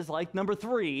is, like number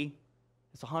 3,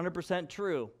 it's 100%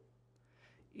 true.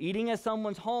 Eating at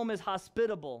someone's home is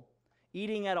hospitable.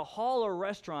 Eating at a hall or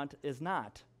restaurant is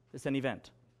not. It's an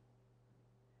event.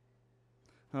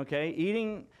 Okay?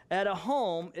 Eating at a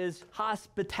home is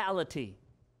hospitality.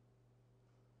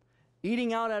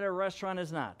 Eating out at a restaurant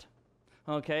is not.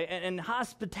 Okay? And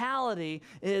hospitality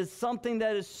is something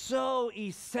that is so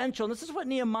essential. And this is what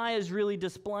Nehemiah is really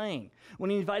displaying when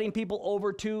he's inviting people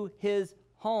over to his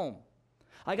home.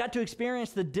 I got to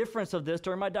experience the difference of this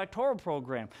during my doctoral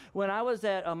program. When I was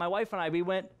at, my wife and I, we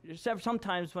went,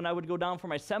 sometimes when I would go down for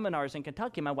my seminars in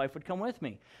Kentucky, my wife would come with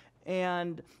me.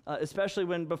 And especially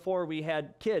before we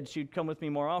had kids, she'd come with me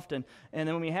more often. And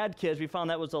then when we had kids, we found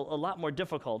that was a lot more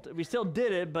difficult. We still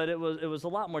did it, but it was a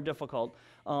lot more difficult.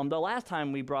 The last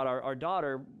time we brought our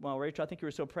daughter, well, Rachel, I think you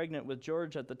were so pregnant with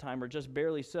George at the time, or just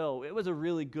barely so. It was a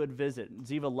really good visit.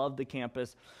 Ziva loved the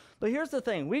campus. But here's the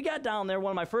thing. We got down there,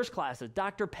 one of my first classes.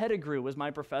 Dr. Pettigrew was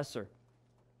my professor.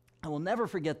 I will never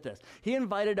forget this. He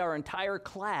invited our entire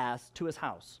class to his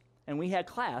house, and we had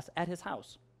class at his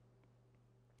house.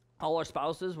 All our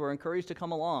spouses were encouraged to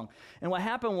come along. And what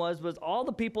happened was all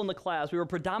the people in the class, we were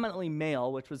predominantly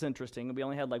male, which was interesting. We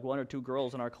only had like 1 or 2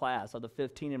 girls in our class, of the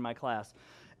 15 in my class.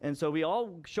 And so we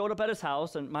all showed up at his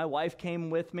house, and my wife came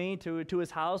with me to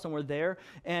his house, and we're there.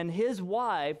 And his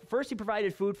wife, first he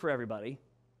provided food for everybody.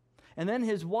 And then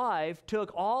his wife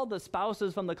took all the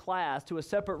spouses from the class to a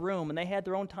separate room, and they had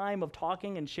their own time of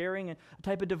talking and sharing a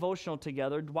type of devotional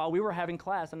together while we were having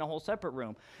class in a whole separate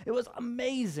room. It was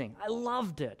amazing. I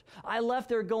loved it. I left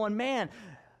there going, man,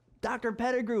 Dr.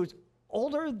 Pettigrew's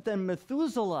older than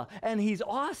Methuselah, and he's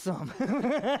awesome.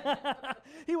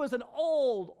 He was an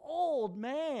old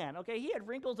man. Okay, he had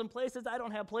wrinkles in places I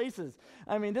don't have places.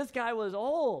 I mean, this guy was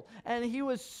old, and he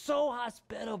was so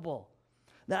hospitable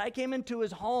that I came into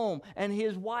his home, and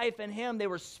his wife and him, they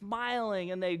were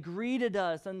smiling, and they greeted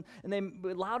us, and they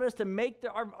allowed us to make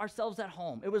ourselves at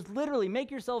home. It was literally,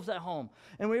 make yourselves at home.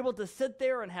 And we were able to sit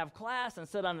there and have class and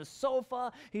sit on the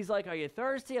sofa. He's like, are you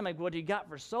thirsty? I'm like, what do you got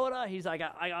for soda? He's like,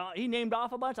 he named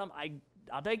off a bunch.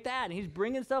 I'll take that. And he's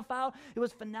bringing stuff out. It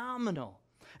was phenomenal.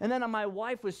 And then my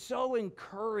wife was so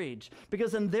encouraged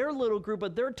because in their little group,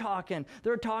 but they're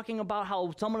talking about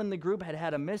how someone in the group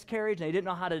had a miscarriage, and they didn't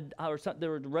know how to, or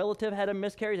their relative had a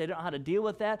miscarriage. They didn't know how to deal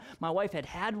with that. My wife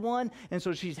had one, and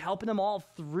so she's helping them all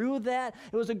through that.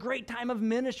 It was a great time of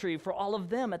ministry for all of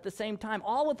them at the same time,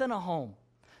 all within a home.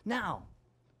 Now,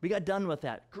 we got done with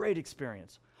that. Great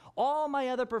experience. All my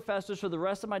other professors for the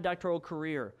rest of my doctoral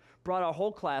career brought our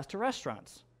whole class to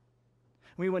restaurants.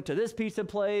 We went to this pizza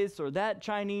place or that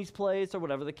Chinese place or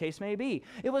whatever the case may be.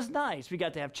 It was nice. We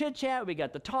got to have chit-chat. We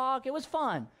got to talk. It was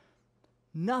fun.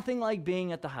 Nothing like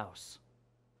being at the house.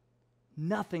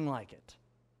 Nothing like it.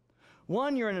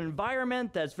 One, you're in an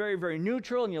environment that's very, very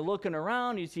neutral, and you're looking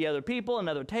around. You see other people and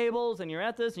other tables, and you're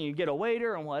at this, and you get a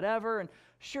waiter and whatever. And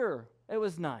sure, it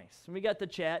was nice. And we got to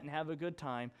chat and have a good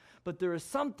time. But there is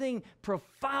something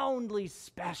profoundly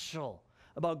special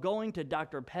about going to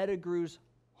Dr. Pettigrew's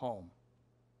home.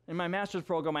 In my master's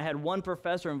program, I had one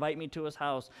professor invite me to his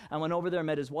house. I went over there,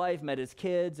 met his wife, met his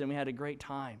kids, and we had a great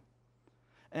time.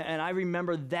 And I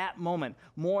remember that moment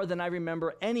more than I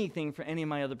remember anything from any of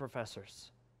my other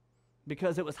professors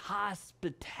because it was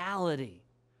hospitality.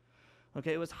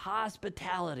 Okay, it was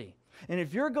hospitality. And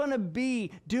if you're going to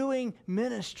be doing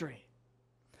ministry,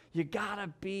 you got to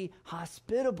be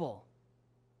hospitable.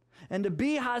 And to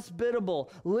be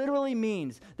hospitable literally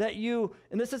means that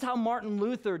and this is how Martin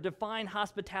Luther defined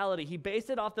hospitality. He based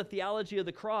it off the theology of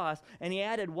the cross, and he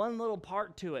added one little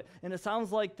part to it. And it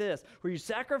sounds like this, where you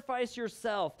sacrifice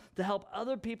yourself to help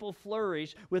other people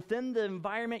flourish within the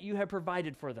environment you have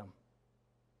provided for them.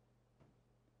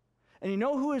 And you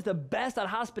know who is the best at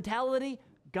hospitality?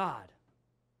 God.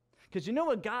 Because you know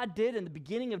what God did in the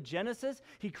beginning of Genesis?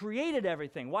 He created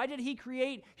everything. Why did he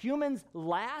create humans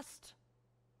last?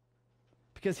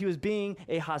 Because he was being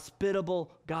a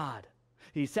hospitable God.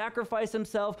 He sacrificed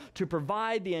himself to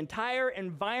provide the entire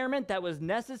environment that was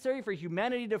necessary for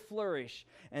humanity to flourish,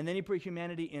 and then he put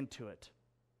humanity into it.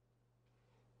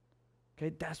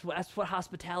 Okay, that's what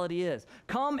hospitality is.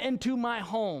 Come into my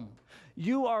home.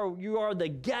 You are the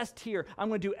guest here. I'm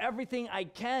going to do everything I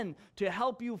can to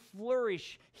help you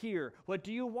flourish here. What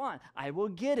do you want? I will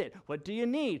get it. What do you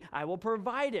need? I will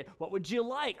provide it. What would you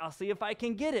like? I'll see if I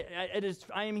can get it.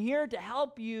 I am here to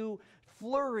help you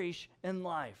flourish in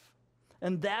life.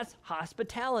 And that's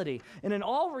hospitality. And in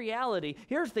all reality,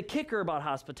 here's the kicker about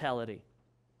hospitality.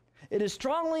 It is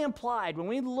strongly implied when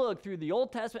we look through the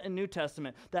Old Testament and New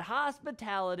Testament that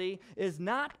hospitality is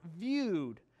not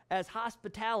viewed as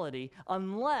hospitality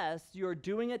unless you're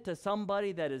doing it to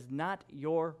somebody that is not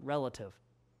your relative.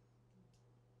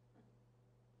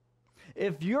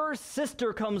 If your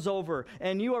sister comes over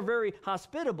and you are very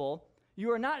hospitable,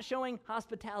 you are not showing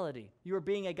hospitality. You are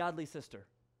being a godly sister.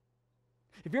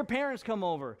 If your parents come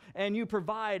over and you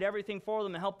provide everything for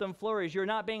them and help them flourish, you're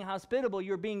not being hospitable,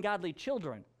 you're being godly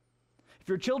children. If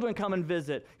your children come and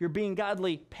visit, you're being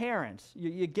godly parents.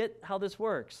 You get how this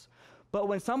works. But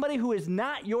when somebody who is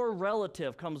not your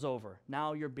relative comes over,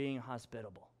 now you're being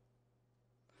hospitable.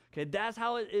 Okay, that's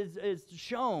how it is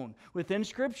shown within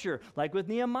Scripture, like with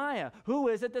Nehemiah. Who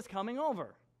is it that's coming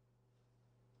over?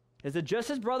 Is it just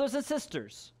his brothers and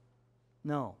sisters?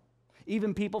 No.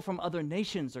 Even people from other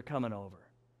nations are coming over.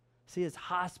 See, it's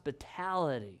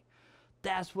hospitality.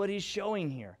 That's what he's showing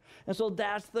here. And so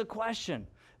that's the question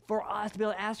for us to be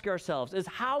able to ask ourselves is,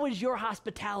 how is your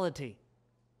hospitality?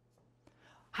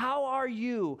 How are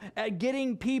you at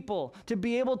getting people to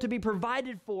be able to be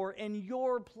provided for in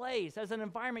your place as an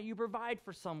environment you provide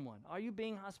for someone? Are you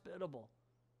being hospitable?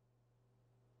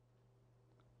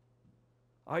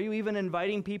 Are you even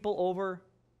inviting people over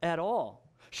at all?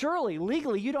 Surely,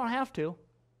 legally, you don't have to.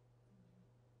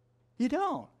 You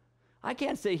don't. I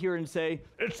can't sit here and say,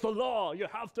 it's the law, you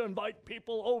have to invite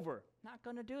people over. Not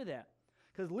going to do that.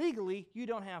 Because legally, you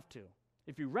don't have to.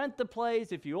 If you rent the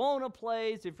place, if you own a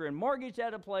place, if you're in mortgage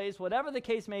at a place, whatever the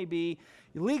case may be,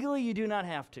 legally you do not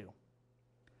have to.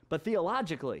 But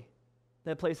theologically,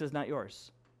 that place is not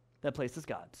yours. That place is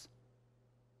God's.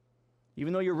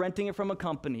 Even though you're renting it from a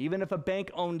company, even if a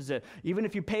bank owns it, even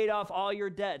if you paid off all your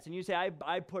debts and you say,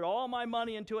 I put all my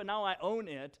money into it, now I own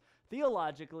it,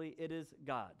 theologically it is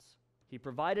God's. He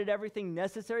provided everything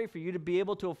necessary for you to be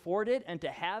able to afford it and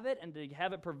to have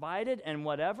it provided and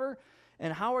whatever.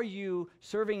 And how are you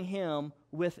serving him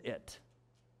with it?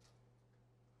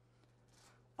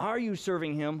 Are you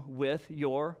serving him with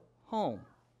your home?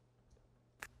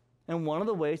 And one of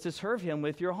the ways to serve him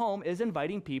with your home is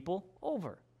inviting people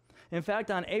over. In fact,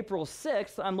 on April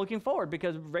 6th, I'm looking forward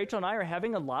because Rachel and I are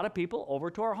having a lot of people over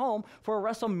to our home for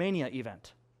a WrestleMania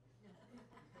event.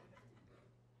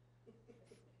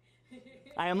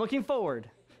 I am looking forward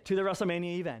to the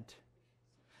WrestleMania event.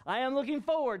 I am looking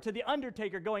forward to The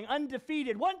Undertaker going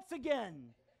undefeated once again.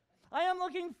 I am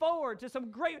looking forward to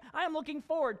I am looking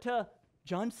forward to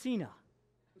John Cena.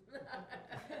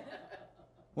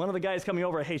 One of the guys coming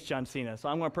over hates John Cena, so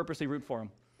I'm going to purposely root for him.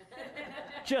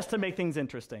 Just to make things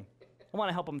interesting. I want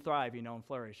to help him thrive, and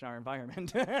flourish in our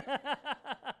environment.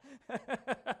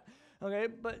 Okay,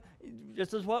 but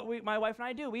this is what my wife and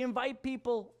I do. We invite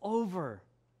people over.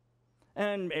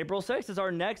 And April 6th is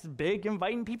our next big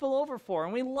inviting people over for,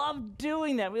 and we love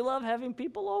doing that. We love having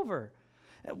people over.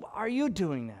 Are you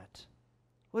doing that?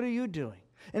 What are you doing?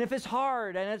 And if it's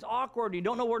hard and it's awkward, you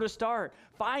don't know where to start,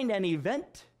 find an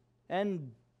event and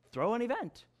throw an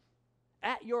event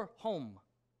at your home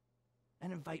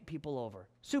and invite people over.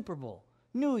 Super Bowl,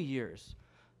 New Year's,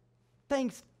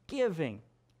 Thanksgiving,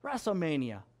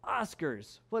 WrestleMania,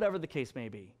 Oscars, whatever the case may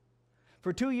be.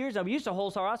 For 2 years, we used to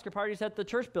host our Oscar parties at the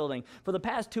church building. For the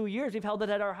past 2 years, we've held it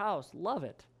at our house. Love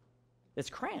it. It's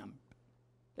crammed.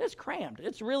 It's crammed.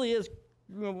 It really is.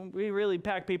 We really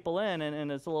pack people in,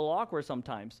 and it's a little awkward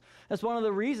sometimes. That's one of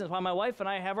the reasons why my wife and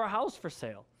I have our house for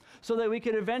sale, so that we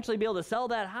could eventually be able to sell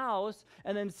that house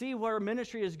and then see where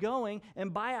ministry is going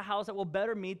and buy a house that will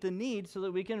better meet the needs so that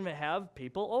we can have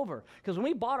people over. Because when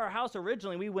we bought our house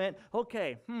originally, we went,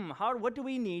 okay, what do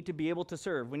we need to be able to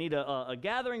serve? We need a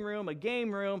gathering room, a game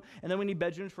room, and then we need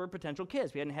bedrooms for potential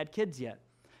kids. We hadn't had kids yet.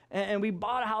 And we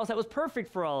bought a house that was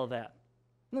perfect for all of that.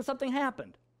 And then something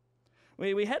happened.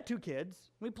 We had 2 kids.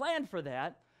 We planned for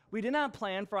that. We did not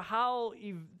plan for how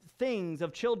things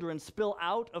of children spill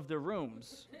out of their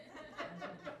rooms.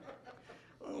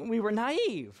 We were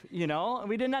naive,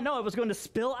 We did not know it was going to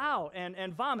spill out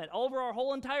and vomit over our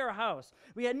whole entire house.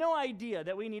 We had no idea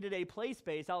that we needed a play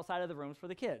space outside of the rooms for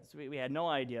the kids. We had no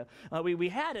idea. We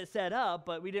had it set up,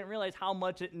 but we didn't realize how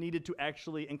much it needed to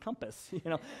actually encompass,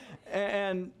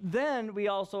 And then we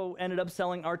also ended up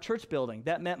selling our church building.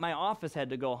 That meant my office had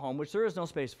to go home, which there is no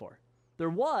space for. There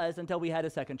was until we had a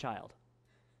second child.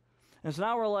 And so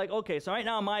now we're like, okay, so right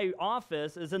now my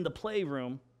office is in the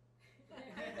playroom.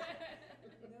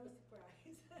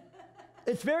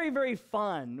 It's very, very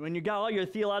fun when you got all your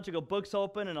theological books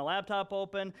open and a laptop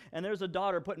open, and there's a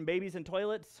daughter putting babies in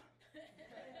toilets.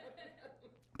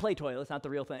 Play toilets, not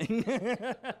the real thing.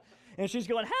 And she's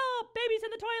going, help, baby's in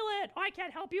the toilet. Oh, I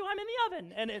can't help you, I'm in the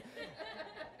oven.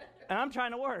 And I'm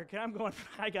trying to work, and I'm going,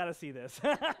 I got to see this.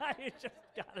 I just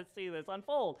got to see this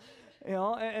unfold.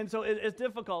 And so it's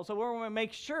difficult. So we're going to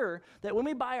make sure that when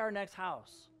we buy our next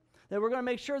house, that we're going to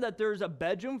make sure that there's a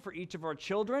bedroom for each of our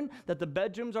children, that the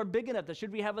bedrooms are big enough that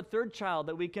should we have a third child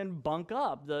that we can bunk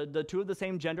up, the two of the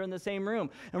same gender in the same room.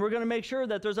 And we're going to make sure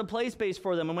that there's a play space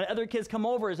for them. And when other kids come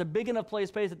over, it's a big enough play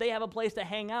space that they have a place to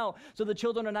hang out so the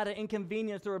children are not an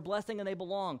inconvenience, they're a blessing and they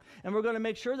belong. And we're going to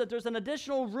make sure that there's an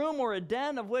additional room or a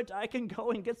den of which I can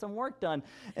go and get some work done.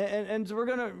 And so we're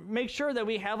going to make sure that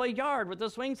we have a yard with a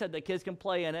swing set that kids can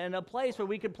play in and a place where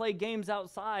we can play games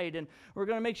outside. And we're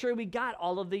going to make sure we got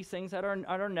all of these things at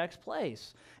our next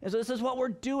place. And so this is what we're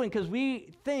doing because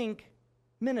we think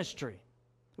ministry.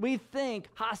 We think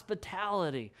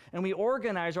hospitality, and we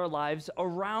organize our lives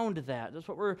around that. That's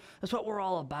what we're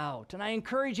all about. And I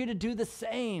encourage you to do the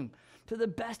same to the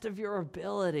best of your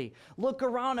ability. Look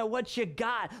around at what you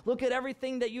got. Look at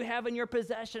everything that you have in your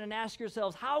possession and ask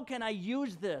yourselves, how can I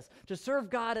use this to serve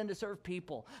God and to serve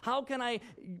people? How can I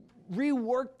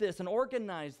rework this and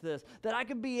organize this, that I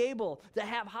could be able to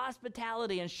have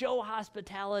hospitality and show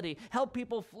hospitality, help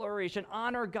people flourish and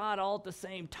honor God all at the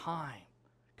same time?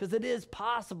 Because it is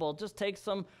possible. It just takes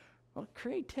some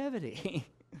creativity.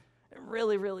 It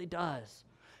really, really does.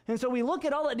 And so we look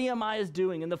at all that Nehemiah is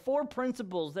doing and the 4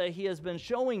 principles that he has been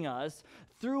showing us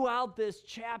throughout this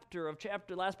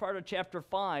last part of chapter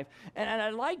 5. And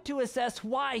I'd like to assess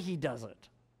why he does it.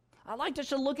 I'd like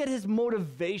to look at his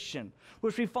motivation,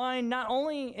 which we find not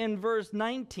only in verse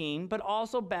 19, but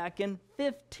also back in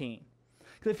 15.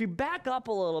 Because if you back up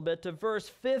a little bit to verse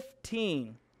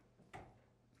 15,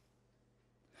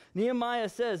 Nehemiah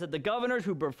says that the governors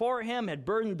who before him had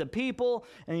burdened the people,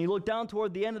 and you look down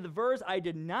toward the end of the verse, I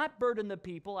did not burden the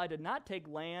people, I did not take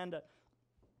land,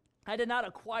 I did not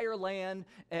acquire land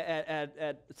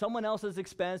at someone else's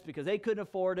expense because they couldn't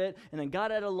afford it, and then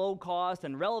got it at a low cost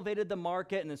and elevated the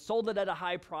market and then sold it at a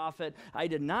high profit. I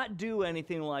did not do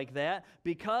anything like that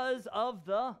because of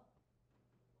the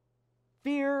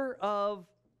fear of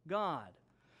God.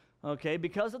 Okay,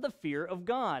 because of the fear of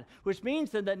God, which means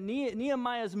that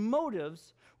Nehemiah's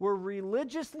motives were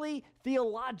religiously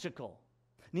theological.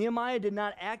 Nehemiah did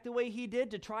not act the way he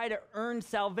did to try to earn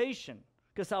salvation,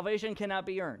 because salvation cannot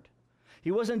be earned.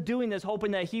 He wasn't doing this hoping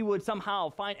that he would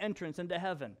somehow find entrance into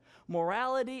heaven.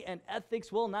 Morality and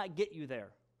ethics will not get you there.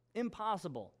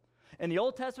 Impossible. In the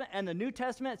Old Testament and the New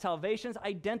Testament, salvation is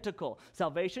identical.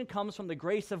 Salvation comes from the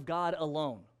grace of God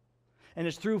alone, and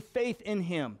it's through faith in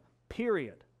him,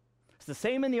 period. It's the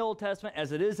same in the Old Testament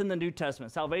as it is in the New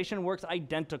Testament. Salvation works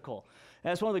identical.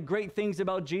 And that's one of the great things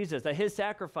about Jesus, that his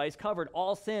sacrifice covered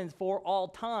all sins for all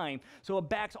time. So it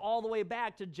backs all the way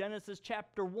back to Genesis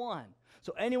chapter 1.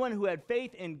 So anyone who had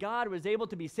faith in God was able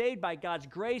to be saved by God's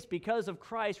grace because of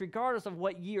Christ, regardless of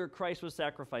what year Christ was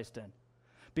sacrificed in.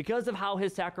 Because of how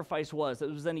his sacrifice was. It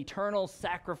was an eternal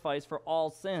sacrifice for all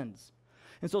sins.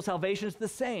 And so salvation is the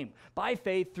same, by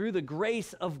faith through the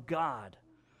grace of God.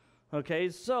 Okay,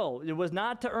 so it was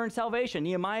not to earn salvation.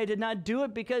 Nehemiah did not do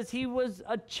it because he was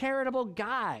a charitable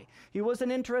guy. He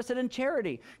wasn't interested in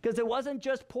charity because it wasn't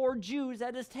just poor Jews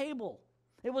at his table.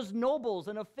 It was nobles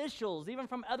and officials, even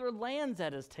from other lands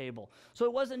at his table. So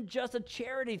it wasn't just a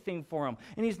charity thing for him.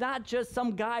 And he's not just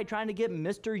some guy trying to get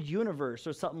Mr. Universe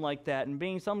or something like that and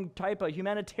being some type of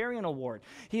humanitarian award.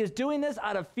 He is doing this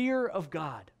out of fear of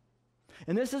God.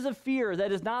 And this is a fear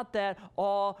that is not that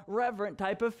awe-reverent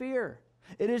type of fear.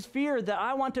 It is fear that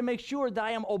I want to make sure that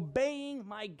I am obeying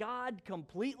my God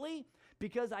completely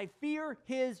because I fear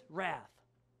his wrath.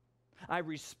 I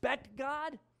respect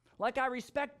God like I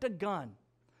respect a gun.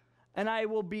 And I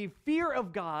will be fear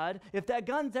of God if that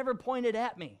gun's ever pointed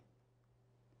at me.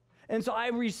 And so I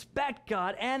respect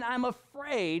God and I'm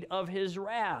afraid of his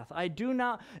wrath. I do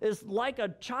not, it's like a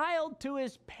child to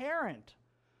his parent.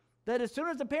 That as soon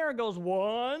as the parent goes,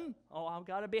 1, I've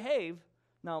got to behave.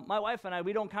 Now, my wife and I,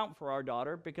 we don't count for our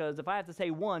daughter because if I have to say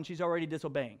 1, she's already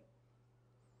disobeying.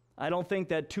 I don't think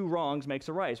that 2 wrongs makes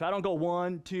a right. So I don't go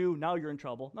 1, 2, now you're in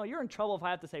trouble. No, you're in trouble if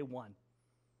I have to say 1.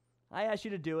 I asked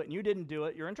you to do it and you didn't do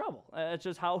it, you're in trouble. That's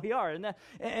just how we are.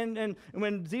 And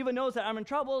when Ziva knows that I'm in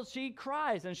trouble, she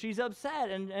cries and she's upset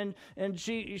and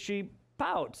she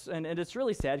pouts. And it's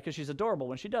really sad because she's adorable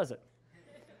when she does it.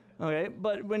 Okay,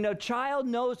 but when a child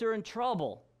knows they're in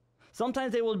trouble,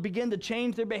 sometimes they will begin to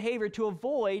change their behavior to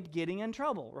avoid getting in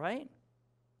trouble, right?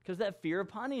 Because that fear of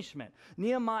punishment.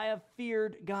 Nehemiah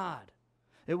feared God.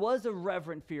 It was a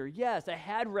reverent fear. Yes, it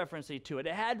had reference to it.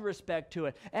 It had respect to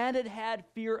it. And it had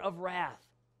fear of wrath.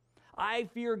 I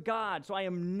fear God, so I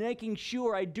am making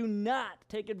sure I do not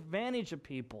take advantage of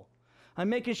people. I'm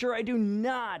making sure I do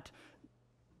not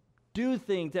do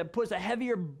things that puts a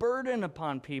heavier burden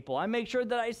upon people. I make sure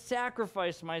that I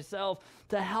sacrifice myself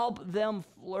to help them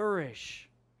flourish.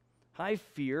 I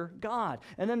fear God.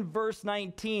 And then verse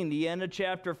 19, the end of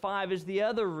chapter 5, is the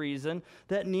other reason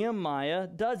that Nehemiah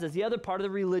does this, the other part of the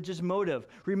religious motive.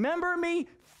 Remember me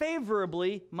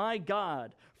favorably, my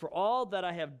God, for all that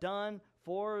I have done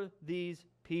for these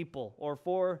people, or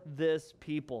for this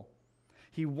people.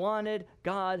 He wanted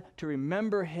God to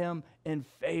remember him in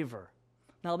favor.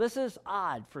 Now, this is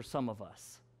odd for some of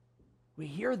us. We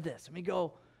hear this and we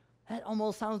go, that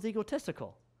almost sounds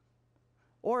egotistical.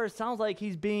 Or it sounds like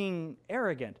he's being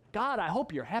arrogant. God, I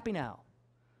hope you're happy now.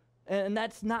 And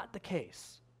that's not the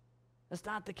case. That's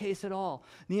not the case at all.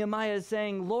 Nehemiah is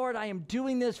saying, Lord, I am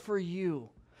doing this for you,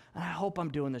 and I hope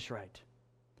I'm doing this right.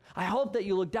 I hope that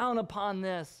you look down upon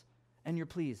this and you're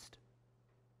pleased.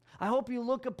 I hope you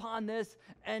look upon this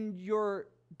and you're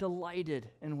delighted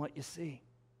in what you see.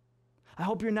 I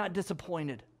hope you're not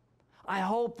disappointed. I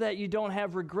hope that you don't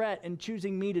have regret in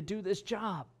choosing me to do this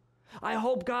job. I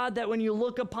hope, God, that when you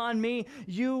look upon me,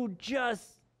 you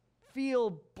just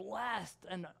feel blessed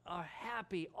and are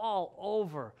happy all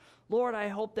over. Lord, I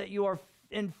hope that you are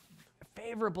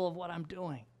favorable of what I'm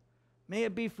doing. May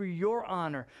it be for your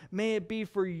honor. May it be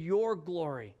for your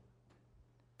glory.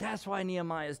 That's why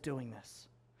Nehemiah is doing this.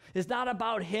 It's not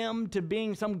about him to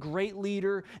being some great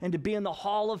leader and to be in the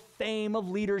hall of fame of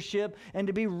leadership and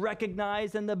to be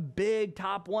recognized in the big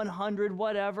top 100,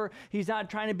 whatever. He's not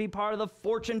trying to be part of the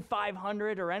Fortune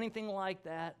 500 or anything like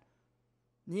that.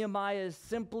 Nehemiah is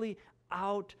simply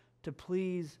out to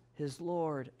please his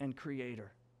Lord and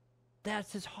Creator.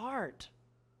 That's his heart.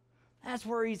 That's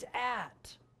where he's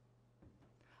at.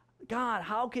 God,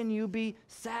 how can you be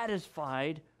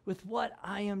satisfied with what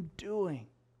I am doing?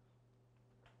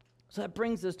 So that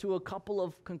brings us to a couple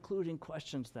of concluding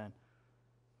questions then.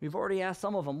 We've already asked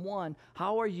some of them. One,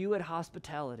 how are you at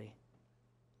hospitality?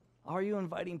 Are you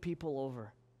inviting people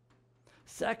over?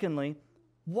 Secondly,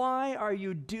 why are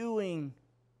you doing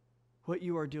what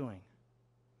you are doing?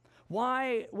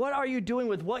 What are you doing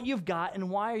with what you've got, and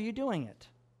why are you doing it?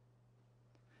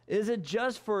 Is it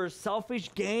just for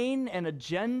selfish gain and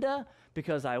agenda?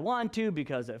 Because I want to,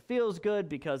 because it feels good,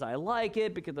 because I like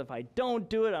it, because if I don't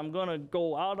do it, I'm going to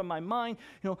go out of my mind.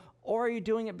 Or are you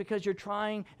doing it because you're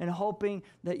trying and hoping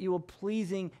that you are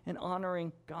pleasing and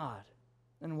honoring God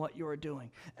in what you are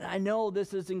doing? And I know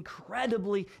this is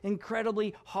incredibly,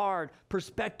 incredibly hard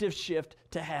perspective shift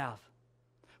to have.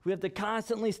 We have to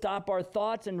constantly stop our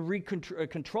thoughts and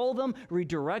control them,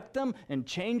 redirect them, and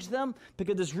change them,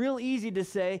 because it's real easy to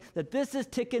say that this is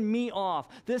ticking me off.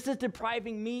 This is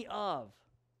depriving me of.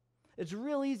 It's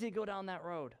real easy to go down that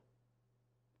road.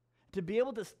 To be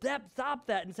able to stop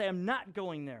that and say, I'm not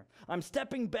going there. I'm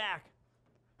stepping back.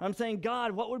 I'm saying,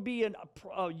 God, what would be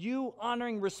a you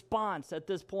honoring response at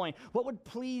this point? What would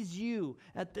please you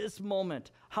at this moment?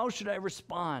 How should I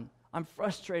respond? I'm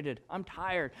frustrated. I'm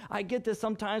tired. I get this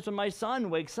sometimes when my son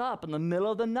wakes up in the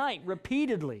middle of the night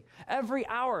repeatedly, every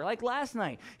hour. Like last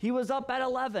night, he was up at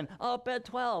 11, up at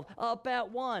 12, up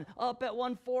at 1, up at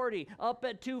 1:40, up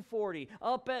at 2:40,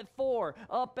 up at 4,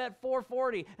 up at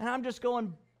 4:40. And I'm just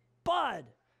going, Bud,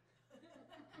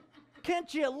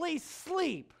 can't you at least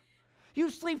sleep? You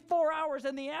sleep 4 hours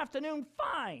in the afternoon,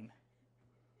 fine.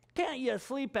 Can't you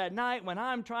sleep at night when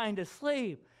I'm trying to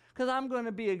sleep? Because I'm going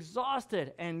to be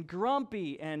exhausted and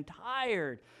grumpy and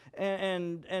tired.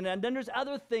 And then there's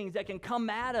other things that can come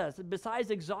at us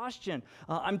besides exhaustion.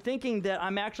 I'm thinking that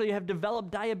I'm actually have developed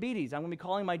diabetes. I'm going to be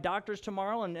calling my doctors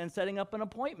tomorrow and setting up an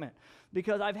appointment,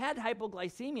 because I've had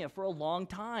hypoglycemia for a long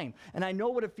time. And I know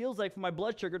what it feels like for my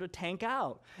blood sugar to tank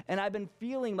out. And I've been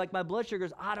feeling like my blood sugar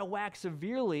is out of whack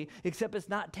severely, except it's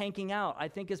not tanking out. I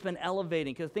think it's been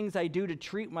elevating, because things I do to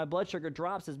treat my blood sugar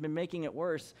drops has been making it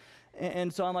worse.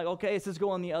 And so I'm like, okay, this is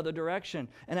going the other direction.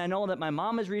 And I know that my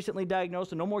mom is recently diagnosed,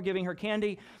 so no more giving her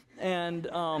candy. And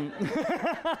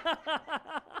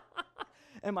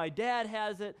and my dad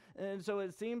has it. And so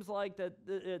it seems like that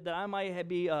I might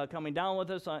be coming down with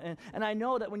this. And I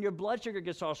know that when your blood sugar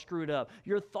gets all screwed up,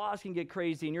 your thoughts can get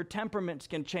crazy and your temperaments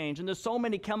can change. And there's so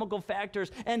many chemical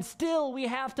factors. And still we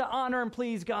have to honor and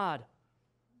please God.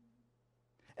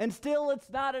 And still it's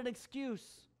not an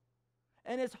excuse.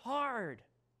 And it's hard.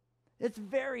 It's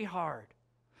very hard.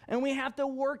 And we have to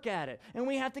work at it. And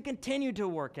we have to continue to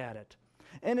work at it.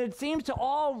 And it seems to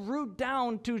all root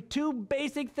down to two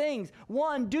basic things.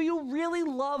 One, do you really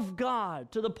love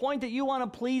God to the point that you want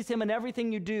to please Him in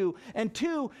everything you do? And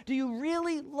two, do you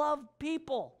really love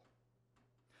people?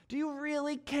 Do you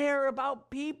really care about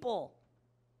people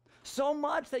so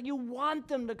much that you want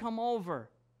them to come over?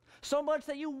 so much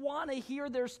that you want to hear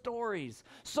their stories,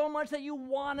 so much that you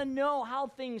want to know how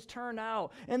things turn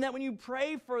out, and that when you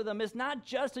pray for them, it's not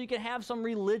just so you can have some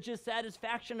religious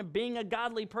satisfaction of being a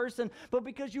godly person, but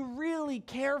because you really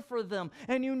care for them,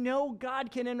 and you know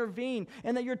God can intervene,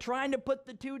 and that you're trying to put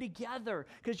the two together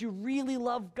because you really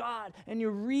love God, and you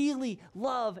really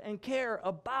love and care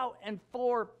about and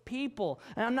for people.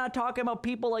 And I'm not talking about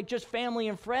people like just family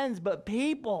and friends, but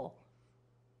people.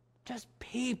 Just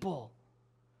people.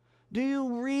 Do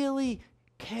you really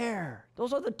care?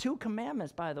 Those are the two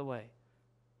commandments, by the way.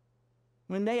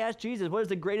 When they asked Jesus, what is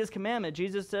the greatest commandment?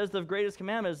 Jesus says the greatest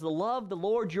commandment is to love the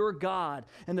Lord your God.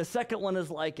 And the second one is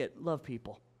like it, love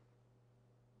people.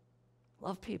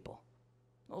 Love people.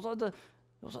 Those are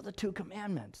the two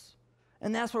commandments.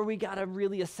 And that's where we got to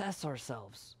really assess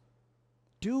ourselves.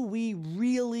 Do we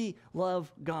really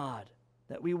love God?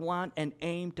 That we want and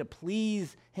aim to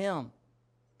please Him?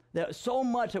 That so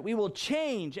much that we will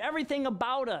change everything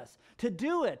about us to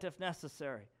do it if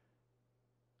necessary.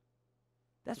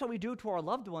 That's what we do to our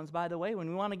loved ones, by the way. When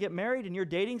we want to get married and you're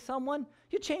dating someone,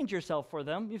 you change yourself for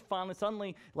them. You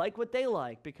suddenly like what they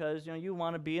like because you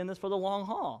want to be in this for the long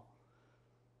haul.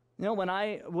 When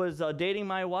I was dating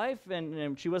my wife,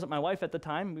 and she wasn't my wife at the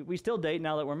time, we still date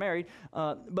now that we're married,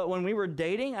 but when we were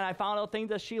dating and I found out things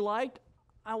that she liked,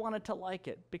 I wanted to like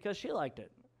it because she liked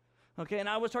it. Okay, and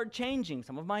I would start changing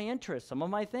some of my interests, some of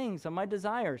my things, some of my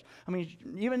desires. I mean,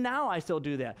 even now I still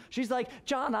do that. She's like,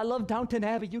 John, I love Downton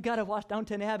Abbey. You got to watch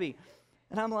Downton Abbey.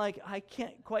 And I'm like, I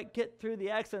can't quite get through the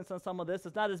accents on some of this.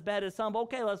 It's not as bad as some.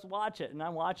 Okay, let's watch it. And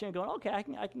I'm watching and going, okay,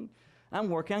 I'm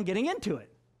working on getting into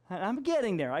it. I'm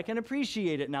getting there. I can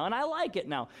appreciate it now, and I like it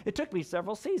now. It took me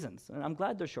several seasons, and I'm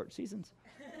glad they're short seasons.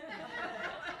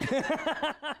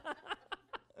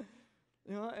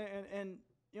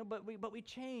 But we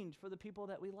change for the people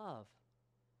that we love.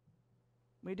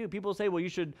 We do. People say, well, you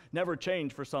should never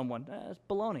change for someone. That's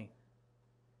baloney.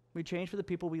 We change for the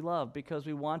people we love because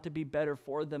we want to be better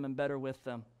for them and better with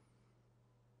them.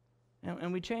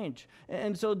 And we change.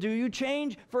 And so do you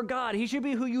change for God? He should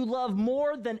be who you love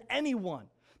more than anyone.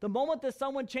 The moment that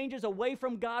someone changes away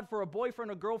from God for a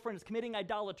boyfriend or girlfriend is committing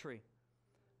idolatry.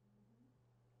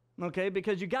 Okay,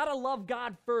 because you got to love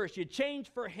God first. You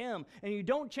change for Him, and you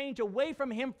don't change away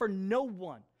from Him for no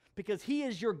one, because He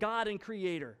is your God and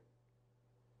Creator.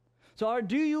 So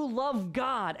do you love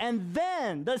God? And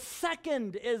then the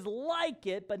second is like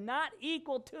it, but not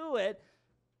equal to it.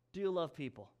 Do you love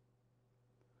people?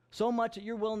 So much that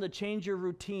you're willing to change your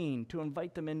routine to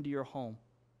invite them into your home.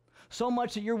 So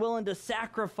much that you're willing to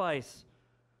sacrifice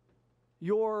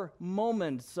your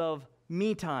moments of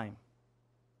me time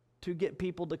to get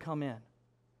people to come in.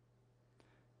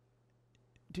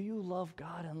 Do you love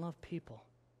God and love people?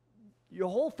 Your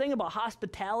whole thing about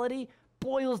hospitality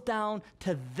boils down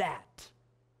to that.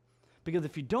 Because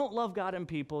if you don't love God and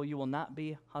people, you will not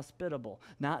be hospitable,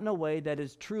 not in a way that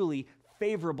is truly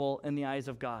favorable in the eyes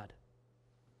of God.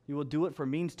 You will do it for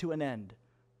means to an end,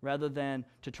 rather than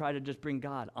to try to just bring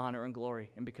God honor and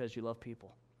glory, and because you love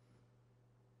people.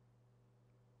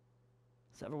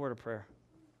 Let's have a word of prayer.